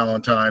no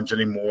Valentine's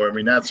anymore. I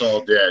mean, that's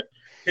all dead.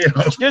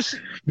 Just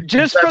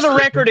for the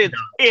record,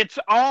 it's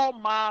all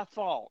my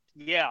fault.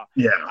 Yeah.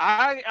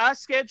 I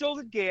schedule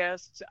the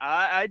guests.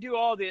 I do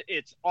all the.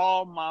 It's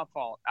all my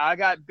fault. I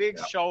got big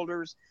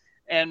shoulders,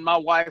 and my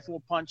wife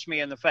will punch me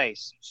in the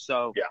face.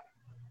 So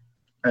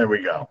there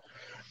we go.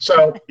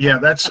 So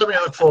that's something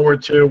I look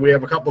forward to. We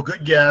have a couple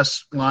good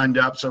guests lined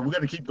up, so we're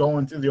going to keep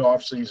going through the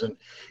off season,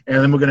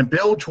 and then we're going to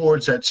build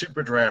towards that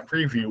super draft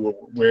preview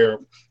where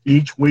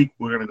each week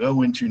we're going to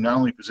go into not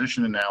only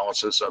position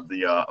analysis of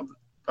the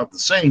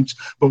Saints,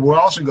 but we're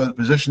also going to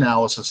position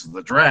analysis of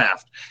the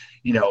draft.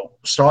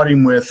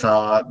 Starting with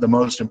some of the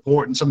most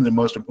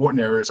important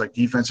areas like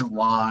defensive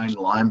line,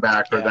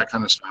 linebacker, that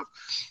kind of stuff,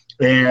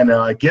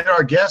 and get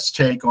our guests'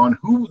 take on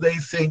who they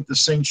think the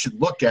Saints should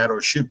look at or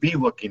should be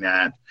looking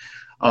at.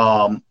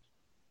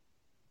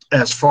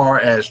 As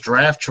far as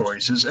draft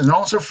choices, and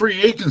also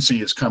free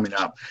agency is coming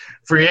up.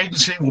 Free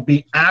agency will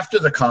be after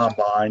the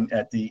combine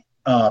at the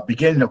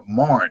beginning of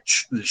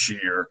March this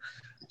year.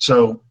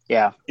 So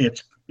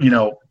it's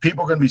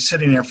people are going to be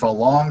sitting there for a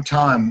long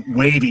time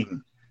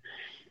waiting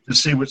to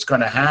see what's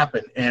going to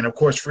happen. And of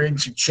course, free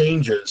agency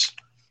changes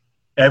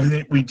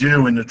everything we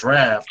do in the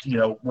draft.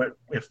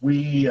 If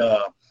we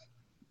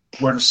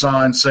were to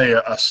sign, say,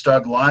 a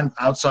stud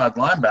outside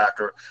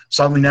linebacker,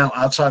 suddenly now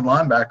outside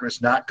linebacker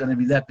is not going to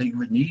be that big of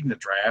a need in the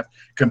draft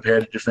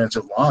compared to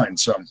defensive line.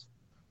 So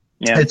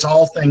it's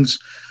all things,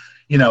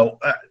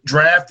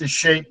 draft is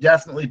shaped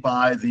definitely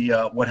by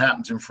the what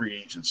happens in free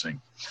agency.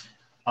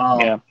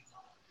 Allie,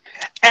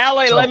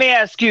 let me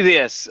ask you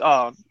this.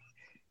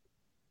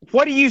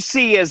 What do you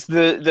see as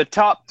the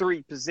top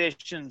three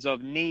positions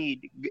of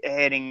need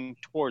heading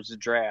towards the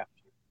draft?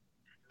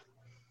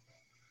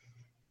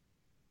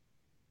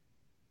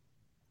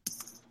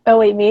 Oh,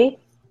 wait, me?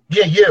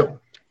 Yeah,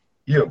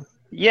 you.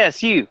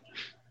 Yes, you.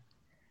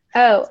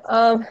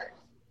 Oh,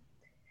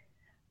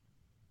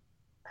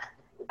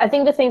 I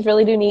think the Saints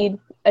really do need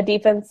a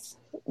defense.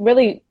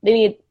 Really, they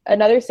need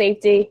another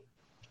safety.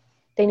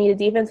 They need a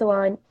defensive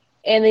line,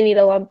 and they need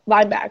a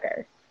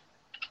linebacker.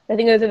 I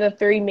think those are the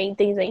three main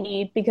things they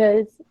need,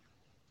 because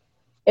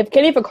if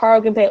Kenny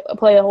Vaccaro can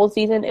play a whole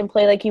season and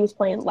play like he was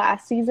playing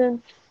last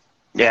season,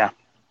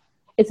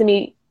 it's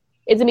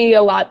gonna be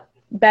a lot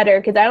better,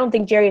 because I don't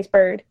think Jarius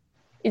Byrd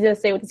is going to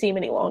stay with the team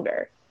any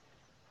longer.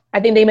 I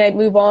think they might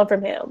move on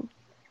from him.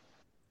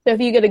 So if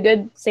you get a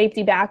good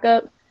safety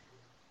backup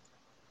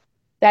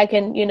that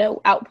can,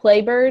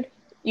 outplay Byrd,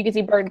 you can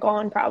see Byrd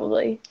gone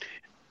probably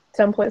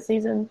some point this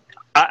season.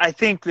 I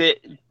think that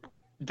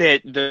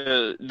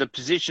the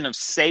position of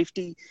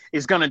safety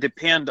is going to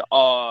depend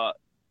a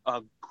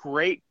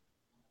great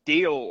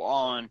deal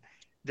on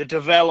the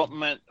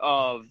development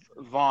of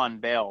Von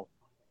Bell.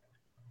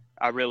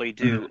 I really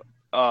do.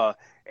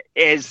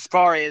 as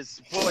far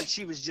as what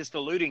she was just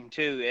alluding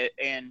to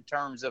in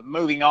terms of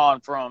moving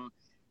on from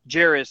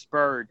Jairus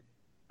Byrd,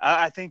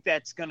 I think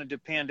that's going to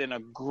depend in a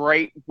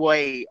great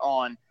way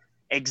on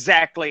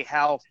exactly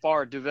how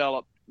far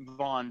developed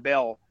Von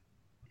Bell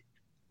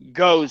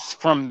goes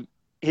from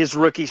his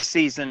rookie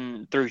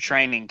season through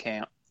training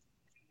camp.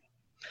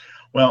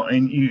 Well,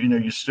 and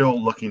you're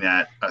still looking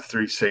at a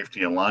 3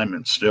 safety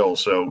alignment still.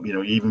 So,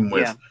 even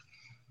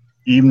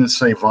if,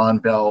 say, Von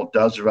Bell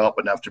does develop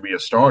enough to be a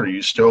starter,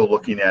 you're still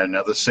looking at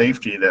another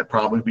safety that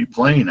probably be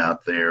playing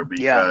out there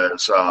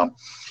because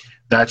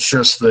that's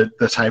just the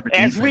type of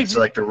defense they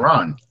like to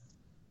run.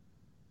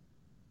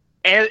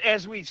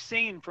 As we've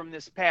seen from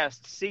this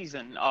past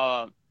season,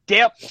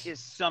 depth is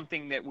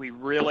something that we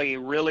really,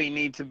 really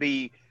need to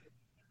be,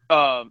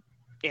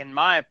 in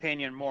my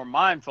opinion, more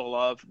mindful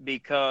of,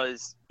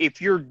 because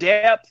if your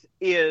depth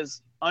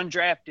is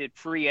undrafted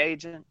free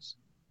agents,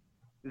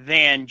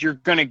 then you're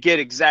going to get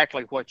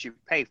exactly what you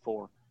pay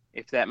for,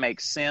 if that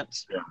makes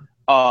sense.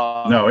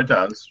 Yeah. No, it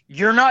does.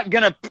 You're not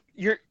going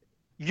to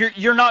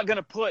you're not going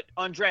to put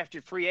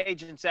undrafted free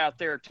agents out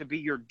there to be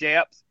your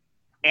depth.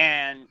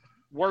 And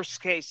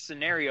worst case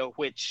scenario,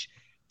 which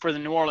for the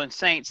New Orleans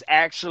Saints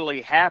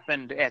actually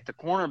happened at the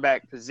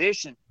cornerback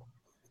position,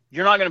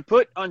 you're not going to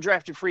put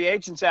undrafted free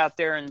agents out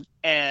there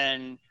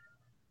and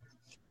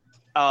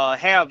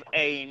have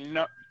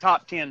a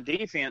top 10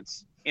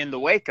 defense in the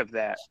wake of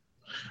that.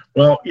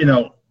 Well,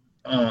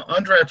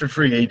 undrafted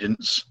free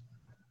agents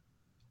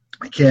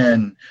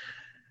can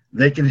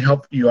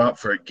help you out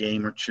for a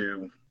game or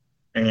two,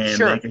 and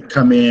they can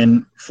come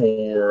in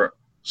for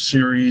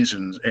series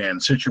and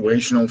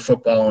situational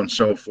football and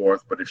so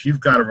forth. But if you've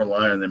got to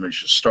rely on them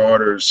as your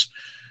starters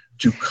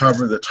to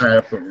cover the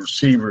type of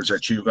receivers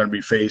that you're going to be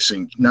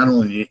facing, not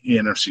only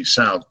in the NFC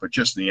South, but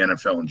just the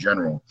NFL in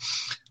general,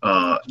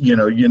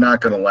 you're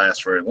not going to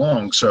last very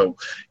long. So,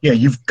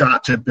 you've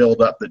got to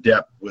build up the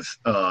depth with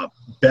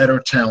better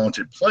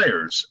talented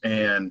players.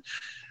 And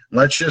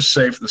let's just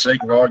say, for the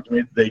sake of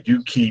argument, they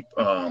keep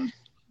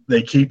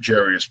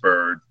Jairus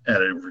Byrd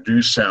at a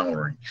reduced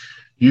salary.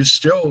 You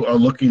still are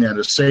looking at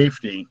a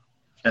safety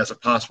as a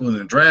possibility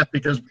in the draft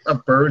because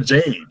of Bird's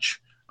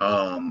age.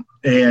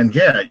 And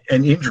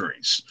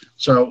injuries.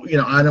 So,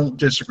 I don't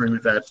disagree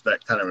with that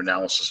kind of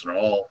analysis at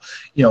all.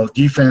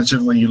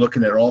 Defensively, you're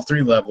looking at all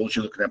 3 levels.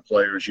 You're looking at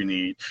players you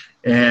need.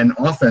 And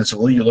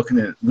offensively, you're looking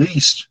at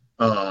least,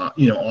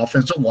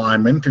 offensive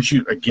linemen because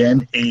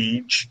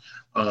age.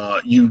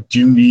 You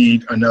do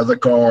need another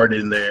guard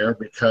in there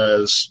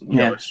because,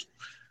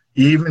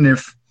 even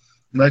if,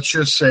 let's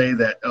just say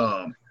that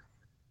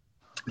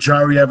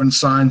Jari Evans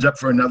signs up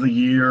for another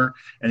year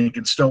and he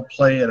can still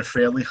play at a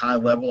fairly high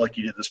level like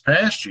he did this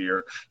past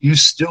year, you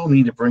still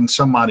need to bring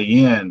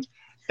somebody in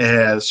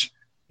as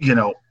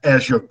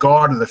your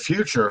guard of the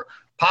future,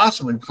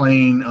 possibly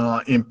playing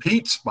in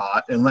Pete's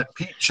spot and let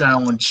Pete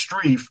challenge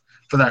Streif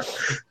for that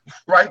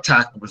right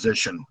tackle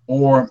position.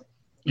 Or,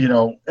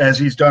 as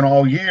he's done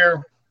all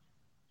year,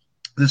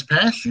 this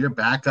past year,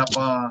 back up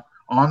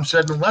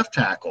Armstead and left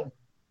tackle.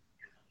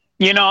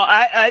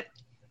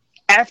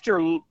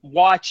 After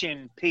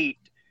watching Pete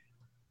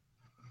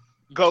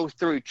go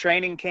through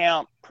training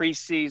camp,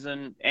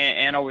 preseason,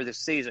 and over the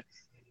season,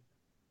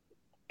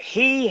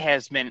 he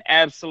has been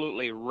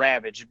absolutely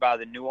ravaged by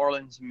the New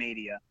Orleans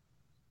media.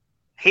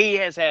 He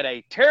has had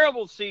a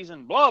terrible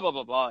season, blah, blah,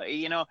 blah, blah,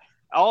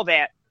 all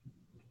that.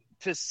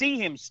 To see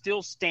him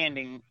still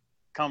standing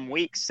come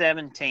week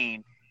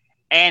 17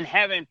 and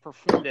having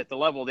performed at the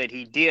level that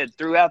he did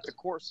throughout the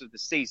course of the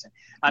season.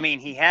 I mean,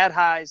 he had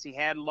highs, he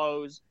had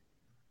lows,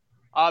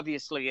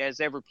 obviously, as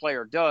every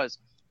player does.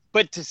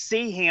 But to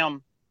see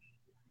him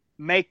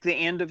make the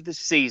end of the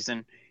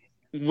season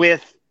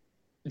with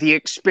the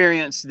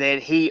experience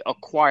that he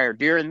acquired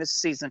during this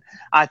season,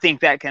 I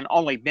think that can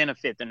only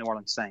benefit the New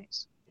Orleans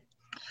Saints.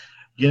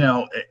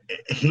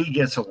 He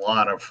gets a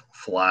lot of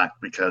flack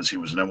because he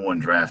was number 1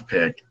 draft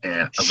pick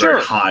and a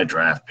very high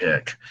draft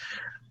pick.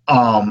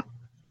 I'll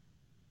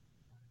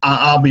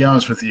be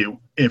honest with you.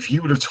 If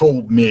you would have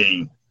told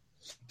me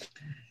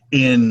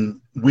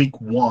in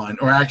week 1,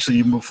 or actually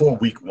even before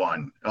week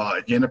 1,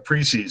 at the end of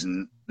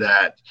preseason,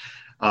 that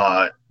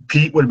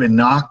Pete would have been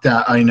knocked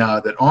out,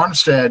 that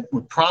Armstead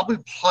would probably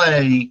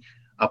play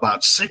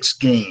about 6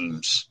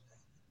 games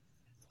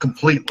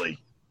completely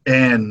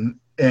and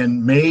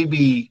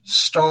maybe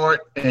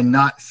start and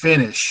not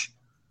finish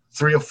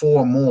 3 or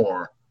 4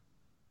 more,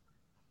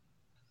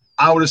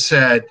 I would have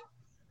said,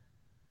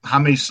 how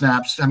many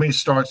starts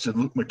did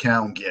Luke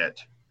McCown get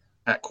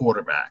at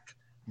quarterback?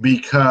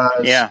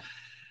 Because,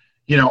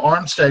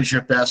 Armstead's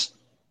your best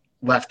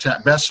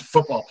best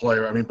football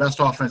player. Best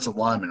offensive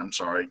lineman. I'm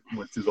sorry,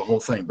 went through the whole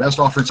thing. Best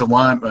offensive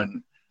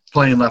lineman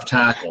playing left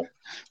tackle.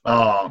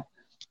 And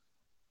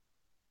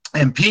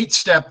Pete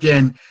stepped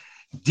in,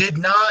 did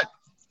not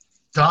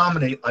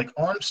dominate like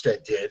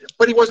Armstead did,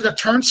 but he wasn't a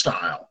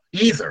turnstile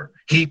either.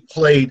 He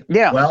played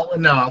well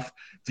enough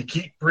to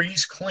keep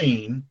Breeze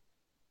clean.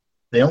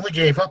 They only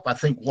gave up, I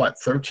think,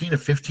 13 or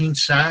 15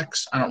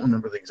 sacks? I don't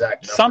remember the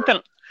exact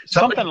number.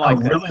 Something I like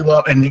that. really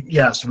love, and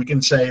yes, we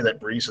can say that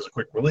Brees is a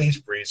quick release,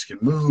 Brees can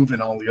move,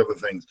 and all the other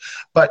things,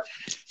 but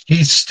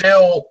he's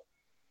still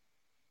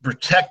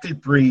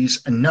protected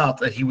Brees enough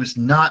that he was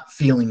not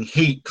feeling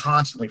heat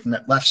constantly from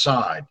that left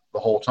side the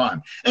whole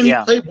time. And he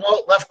played well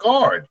at left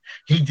guard.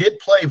 He did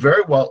play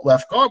very well at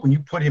left guard. When you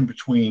put him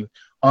between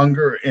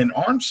Unger and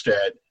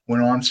Armstead,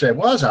 when Armstead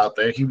was out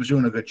there, he was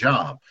doing a good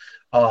job.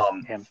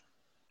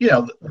 You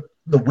know,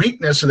 the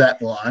weakness of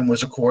that line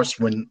was, of course,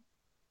 when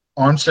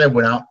Armstead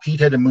went out, Pete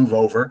had to move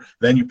over.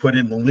 Then you put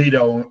in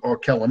Melito or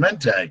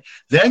Clemente.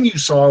 Then you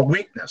saw a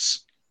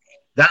weakness.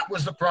 That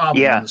was the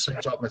problem on the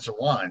Saints offensive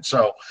line.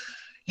 So,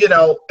 you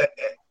know,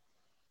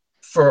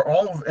 for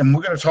all of, and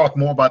we're going to talk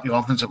more about the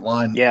offensive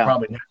line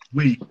probably next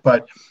week,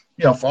 but,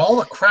 you know, for all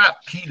the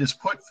crap Pete has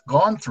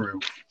gone through,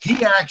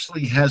 he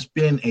actually has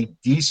been a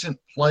decent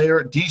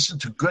player,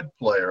 decent to good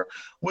player,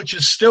 which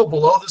is still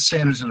below the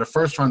standards that a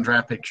first-round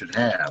draft pick should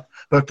have.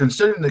 But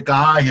considering the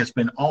guy has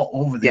been all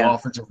over the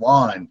offensive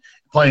line,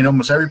 playing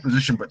almost every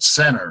position but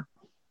center,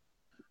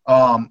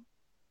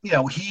 you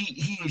know,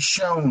 he has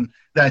shown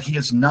that he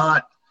is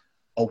not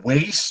a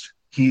waste.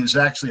 He is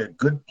actually a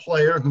good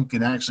player who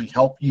can actually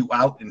help you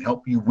out and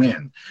help you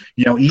win.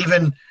 You know,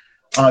 even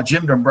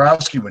Jim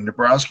Dombrowski, when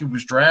Dombrowski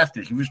was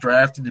drafted, he was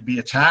drafted to be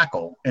a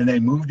tackle, and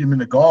they moved him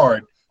into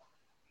guard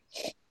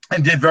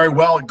and did very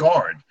well at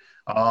guard.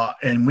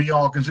 And we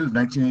all consider the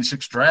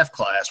 1986 draft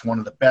class one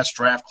of the best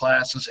draft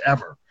classes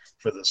ever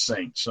for the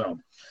Saints. So,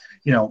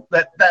 you know,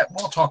 that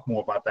we'll talk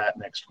more about that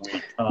next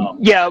week.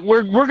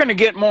 We're going to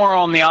get more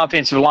on the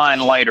offensive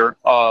line later.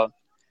 But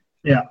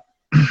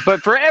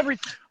for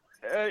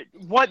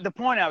what the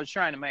point I was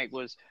trying to make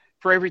was,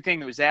 for everything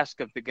that was asked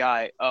of the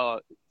guy,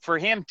 for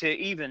him to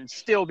even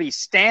still be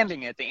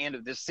standing at the end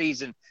of this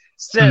season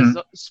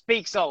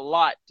speaks a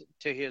lot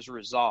to his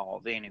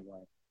resolve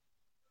anyway.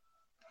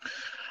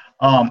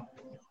 One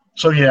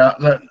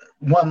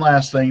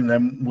last thing,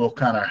 then we'll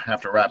kind of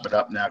have to wrap it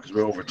up now because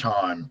we're over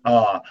time.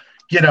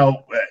 You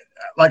know,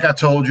 like I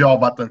told you all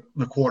about the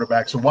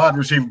quarterbacks, the wide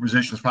receiver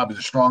position is probably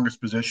the strongest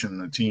position in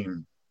the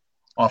team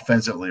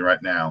offensively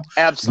right now.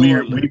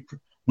 Absolutely.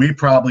 We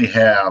probably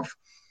have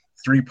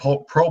 3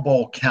 Pro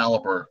Bowl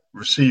caliber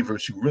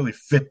receivers who really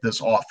fit this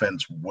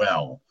offense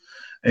well.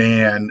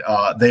 And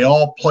they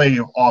all play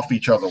off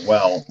each other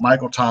well.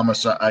 Michael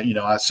Thomas,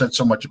 I said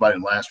so much about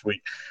him last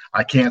week.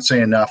 I can't say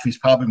enough. He's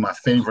probably my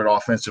favorite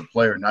offensive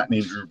player, not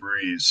named Drew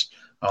Brees,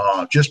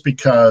 just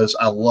because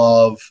I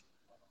love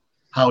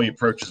how he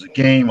approaches the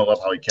game. I love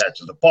how he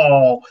catches the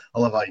ball. I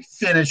love how he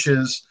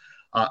finishes.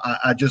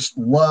 I just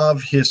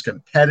love his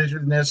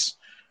competitiveness.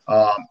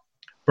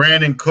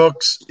 Brandon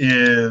Cooks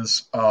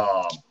is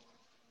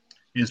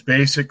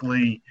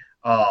basically,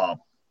 old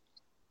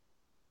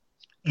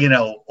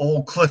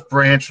Cliff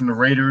Branch from the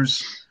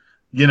Raiders.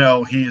 You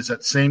know, he is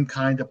that same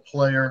kind of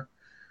player.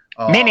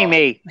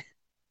 Mini-me.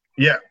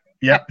 Yeah,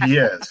 he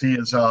is. He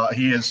is.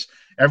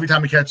 Every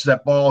time he catches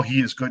that ball,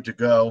 he is good to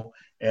go.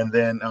 And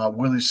then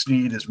Willie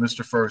Snead is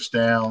Mr. First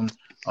Down.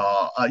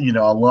 I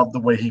love the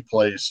way he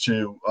plays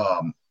too.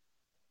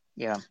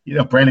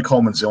 Brandon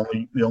Coleman's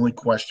the only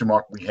question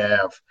mark we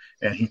have,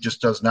 and he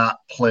just does not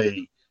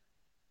play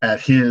at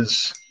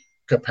his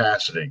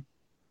capacity.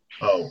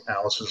 Oh,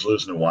 Alice is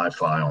losing the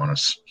Wi-Fi on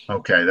us.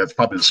 Okay, that's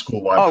probably the school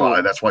Wi-Fi.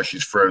 Oh. That's why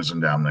she's frozen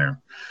down there.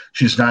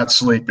 She's not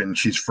sleeping.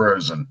 She's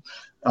frozen.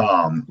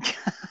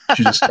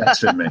 She just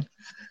texted me.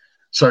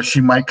 So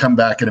she might come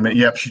back in a minute.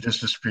 Yep, she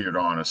just disappeared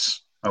on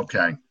us.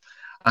 Okay.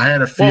 I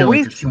had a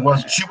feeling she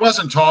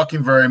wasn't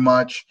talking very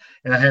much,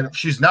 and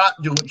she's not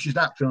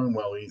feeling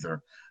well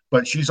either.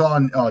 But she's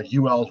on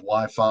UL's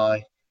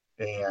Wi-Fi,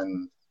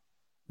 and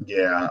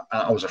yeah,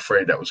 I was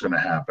afraid that was going to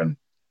happen.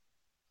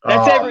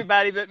 That's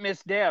everybody but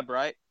Miss Deb,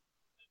 right?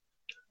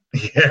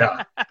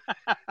 Yeah.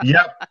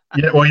 Yep.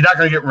 Yeah. Well, you're not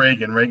going to get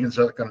Reagan. Reagan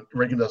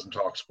doesn't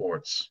talk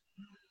sports.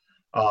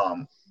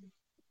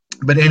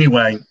 But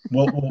anyway,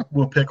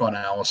 we'll pick on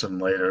Allison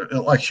later,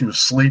 like she was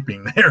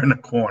sleeping there in the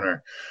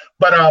corner.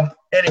 But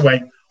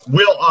anyway,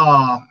 we'll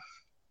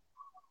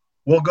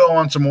go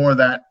on some more of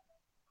that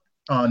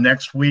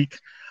next week.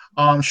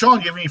 Sean,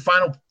 do you have any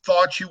final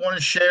thoughts you want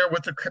to share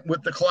with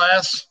the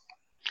class?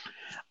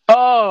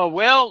 Oh,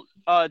 well,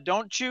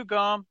 don't chew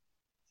gum,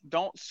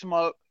 don't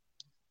smoke,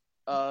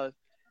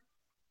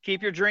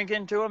 keep your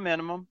drinking to a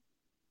minimum.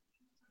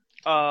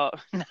 Yep.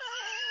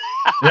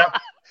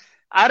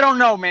 I don't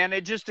know, man.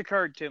 It just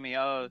occurred to me.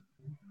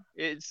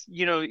 It's,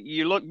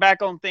 you look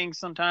back on things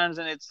sometimes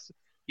and it's,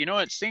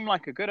 it seemed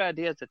like a good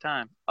idea at the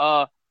time.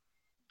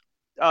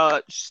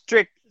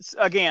 Strict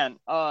again,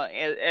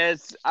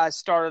 as I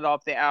started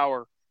off the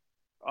hour,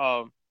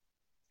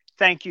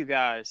 thank you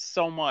guys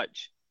so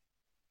much.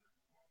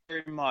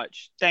 Very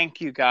much.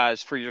 Thank you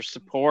guys for your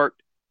support,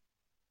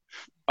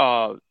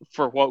 for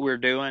what we're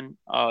doing.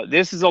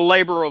 This is a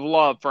labor of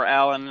love for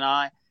Alan and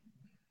I.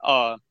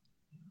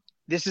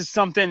 This is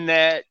something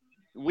that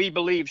we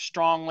believe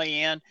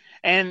strongly in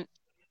and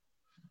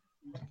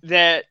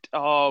that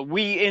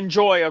we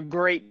enjoy a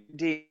great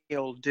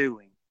deal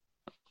doing.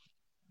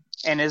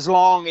 And as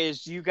long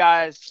as you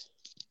guys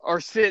are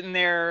sitting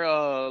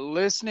there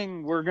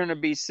listening, we're going to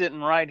be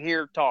sitting right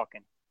here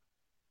talking.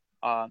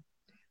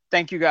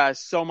 Thank you guys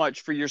so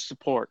much for your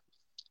support.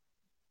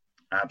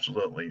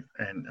 Absolutely.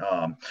 And,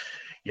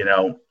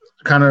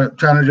 kind of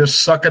trying to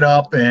just suck it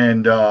up.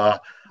 And I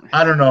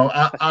don't know.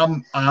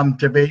 I'm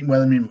debating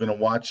whether I'm even going to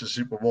watch the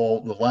Super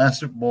Bowl. The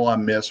last Super Bowl I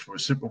missed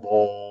was Super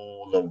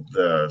Bowl,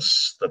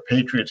 the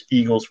Patriots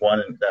Eagles one,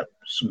 and that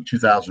was in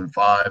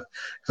 2005, because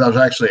I was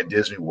actually at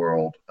Disney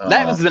World.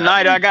 That was the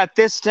night I got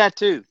this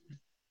tattoo.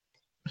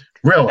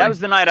 Really? That was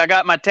the night I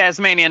got my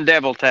Tasmanian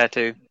Devil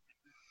tattoo.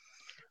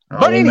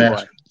 But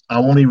anyway, I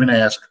won't even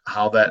ask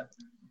how that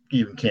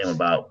even came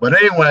about.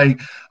 But anyway,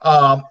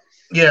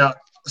 yeah.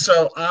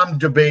 So I'm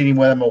debating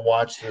whether I'm going to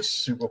watch this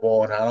Super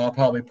Bowl, and I'll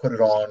probably put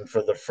it on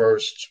for the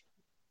first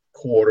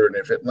quarter. And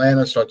if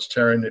Atlanta starts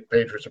tearing the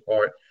Patriots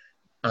apart,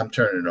 I'm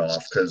turning it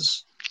off,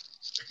 because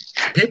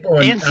people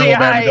in people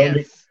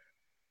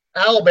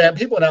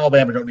in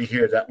Alabama don't need to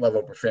hear that level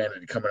of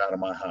profanity coming out of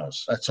my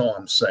house. That's all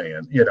I'm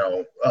saying. Yeah,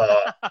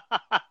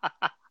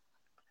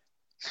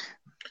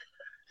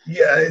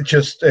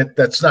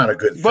 that's not a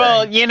good thing.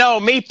 Well,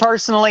 me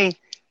personally,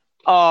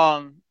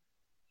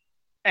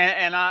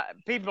 and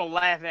people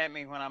laugh at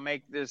me when I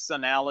make this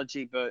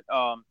analogy, but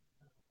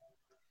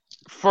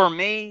for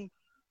me,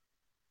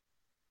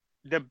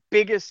 the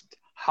biggest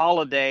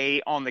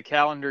holiday on the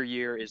calendar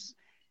year is,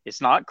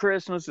 it's not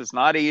Christmas, it's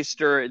not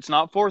Easter, it's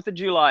not 4th of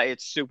July,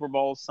 it's Super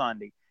Bowl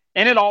Sunday.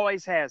 And it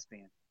always has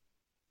been.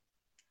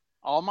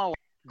 All my life.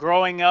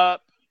 Growing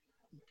up,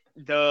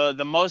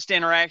 the most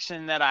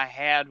interaction that I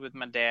had with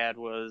my dad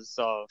was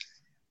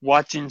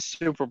watching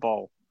Super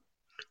Bowl.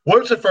 What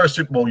was the first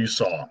Super Bowl you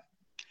saw?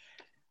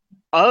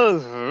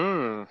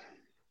 Oh,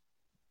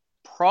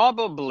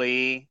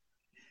 probably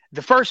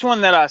the first one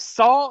that I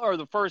saw, or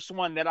the first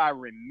one that I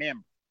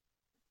remember?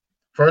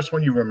 First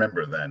one you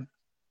remember, then.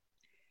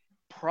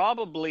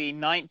 Probably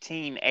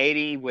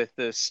 1980 with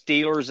the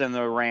Steelers and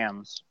the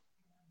Rams.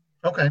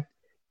 Okay.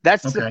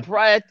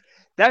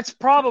 That's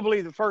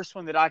probably the first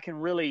one that I can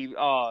really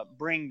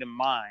bring to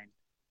mind.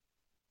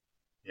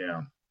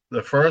 Yeah.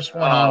 The first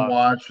one I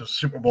watched was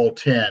Super Bowl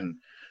 10,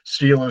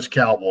 Steelers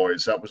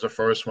Cowboys. That was the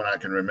first one I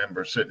can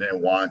remember sitting there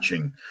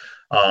watching.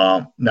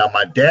 Now,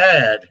 my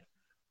dad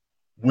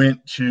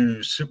went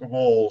to Super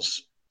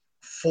Bowls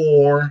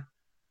 4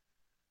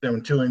 down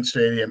in Tulane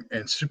Stadium,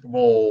 and Super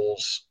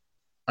Bowls,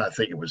 I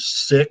think it was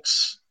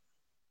 6.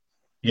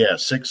 Yeah,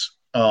 6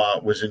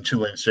 was in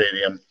Tulane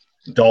Stadium,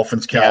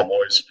 Dolphins,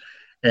 Cowboys,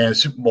 and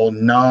Super Bowl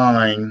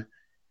 9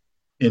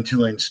 in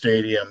Tulane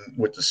Stadium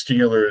with the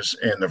Steelers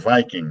and the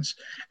Vikings.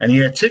 And he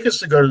had tickets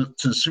to go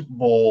to Super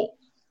Bowl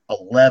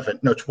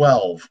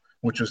 12,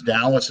 which was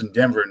Dallas and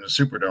Denver in the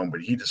Superdome,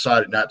 but he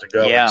decided not to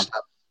go. Yeah.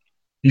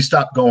 He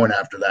stopped going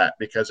after that,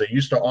 because they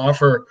used to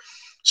offer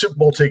Super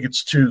Bowl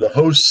tickets to the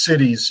host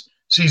cities'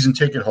 season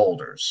ticket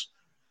holders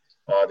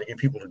to get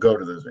people to go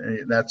to this.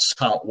 And that's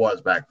how it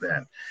was back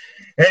then.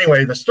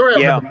 Anyway, the story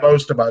I remember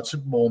most about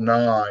Super Bowl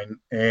 9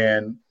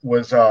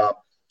 was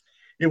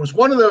it was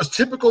one of those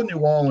typical New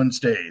Orleans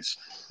days.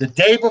 The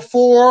day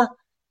before,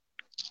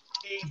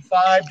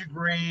 85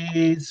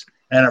 degrees,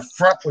 and a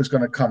front was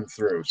going to come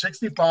through.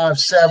 65,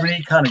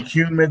 70, kind of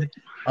humid.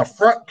 A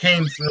front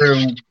came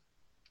through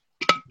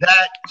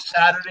that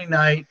Saturday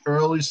night,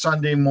 early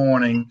Sunday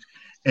morning,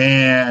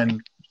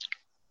 and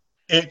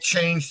it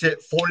changed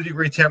it,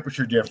 40-degree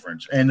temperature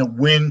difference. And the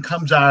wind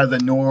comes out of the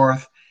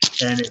north,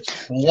 and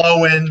it's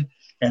blowing,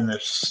 and the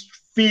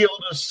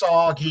field is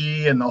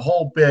soggy, and the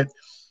whole bit.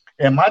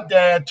 And my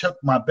dad took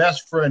my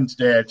best friend's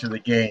dad to the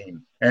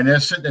game, and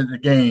they're sitting at the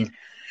game,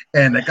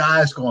 and the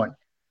guy's going,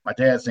 my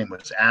dad's name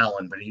was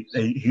Alan, but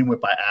he went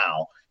by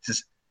Al. He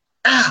says,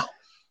 Al,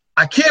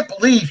 I can't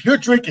believe you're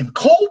drinking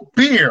cold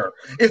beer.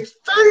 It's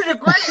 30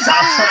 degrees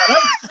outside. I'm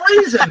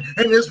freezing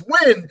in this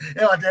wind.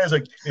 And my dad's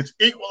like, it's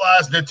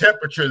equalized the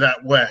temperature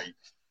that way.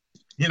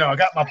 I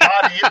got my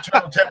body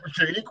internal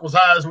temperature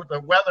equalized with the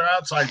weather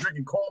outside,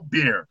 drinking cold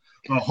beer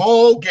the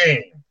whole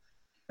game.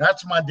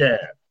 That's my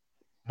dad.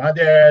 My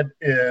dad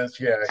is,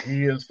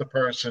 he is the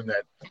person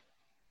that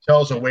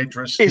tells a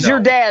waitress. Is your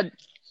dad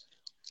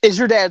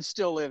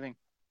still living?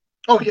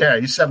 Oh, yeah,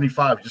 he's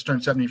 75. He just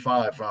turned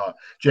 75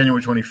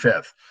 January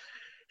 25th.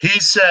 He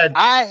said,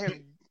 I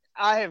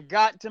have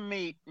got to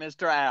meet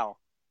Mr. Al.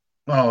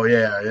 Oh,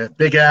 yeah.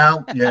 Big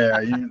Al.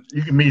 Yeah,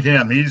 you can meet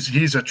him.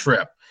 He's a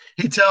trip.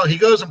 He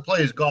goes and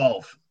plays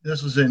golf.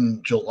 This was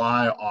in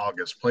July,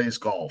 August, plays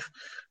golf.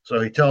 So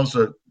he tells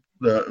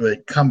they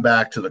come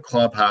back to the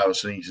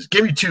clubhouse, and he says,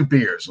 give me 2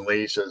 beers. And the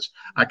lady says,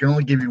 I can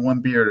only give you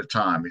 1 beer at a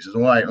time. He says,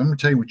 all right, let me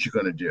tell you what you're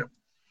going to do.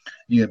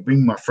 You're going to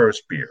bring my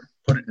first beer,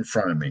 put it in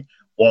front of me,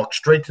 walk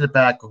straight to the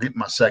back, go get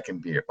my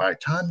second beer. By the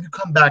time you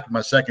come back with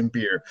my second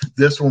beer,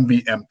 this will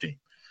be empty.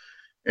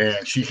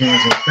 And she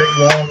hands a big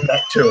long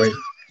nut to him.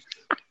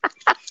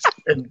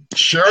 And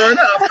sure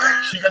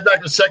enough, she comes back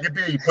to the second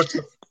beer. He puts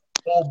the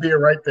full beer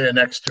right there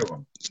next to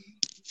him.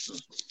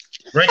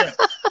 Bring it.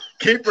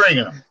 Keep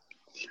bringing them.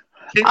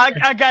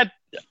 I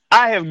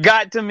have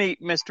got to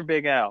meet Mr.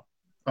 Big Al.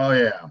 Oh,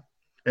 yeah.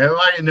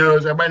 Everybody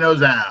knows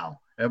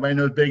Al. Everybody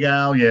knows Big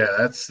Al. Yeah,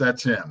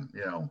 that's him.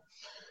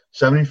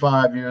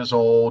 75 years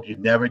old. You'd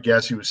never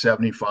guess he was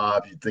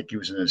 75. You'd think he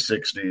was in his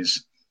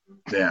 60s.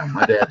 Yeah,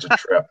 my dad's a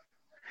trip.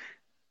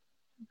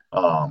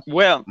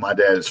 Well, my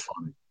dad is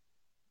funny.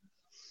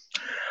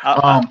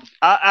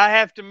 I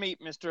have to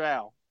meet Mr.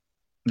 Al.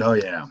 Oh,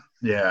 yeah.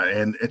 Yeah,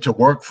 and to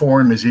work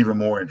for him is even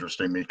more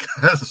interesting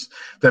because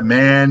the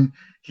man,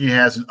 he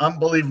has an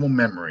unbelievable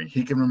memory.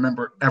 He can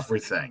remember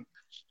everything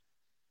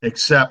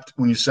except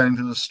when you send him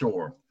to the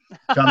store.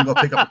 Tell him to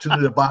go pick up a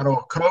 2-liter bottle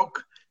of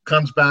Coke,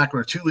 comes back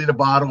with a 2-liter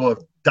bottle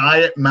of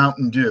Diet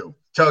Mountain Dew.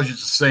 Tells you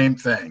it's the same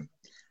thing.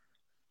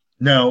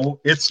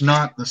 No, it's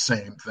not the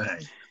same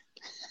thing.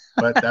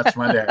 But that's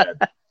my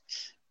dad.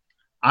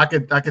 I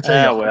could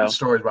tell you 100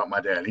 stories about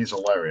my dad. He's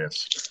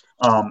hilarious.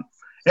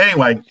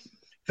 Anyway,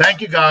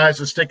 thank you guys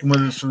for sticking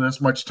with us for this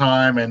much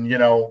time. And,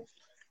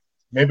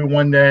 maybe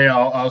one day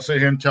I'll sit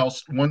here and tell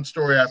one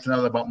story after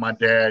another about my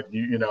dad.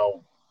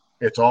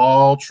 It's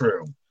all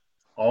true.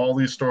 All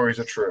these stories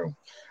are true.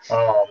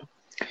 I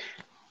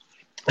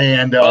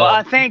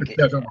thank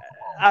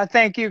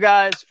you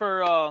guys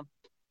for all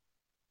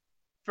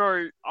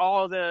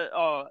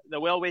the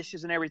well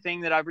wishes and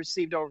everything that I've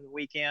received over the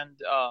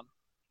weekend.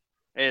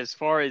 As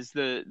far as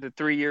the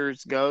 3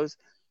 years goes,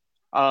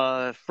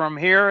 from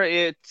here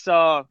it's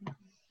on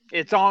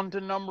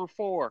to number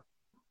 4.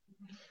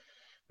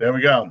 There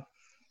we go.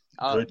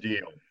 Good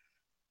deal.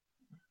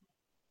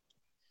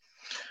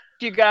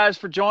 Thank you guys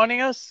for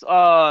joining us.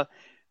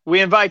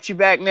 We invite you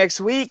back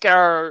next week.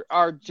 Our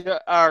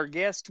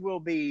guest will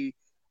be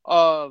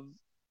John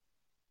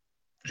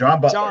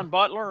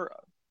Butler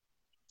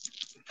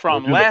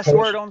from Last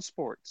Word on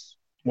Sports.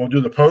 We'll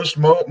do the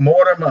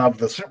post-mortem of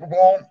the Super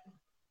Bowl.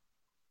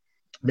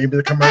 Maybe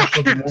the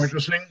commercial will be more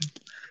interesting.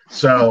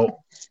 So,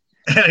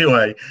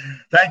 anyway,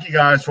 thank you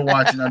guys for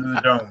watching Under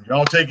the Dome.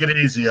 Y'all take it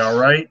easy, all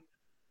right?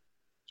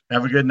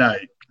 Have a good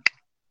night.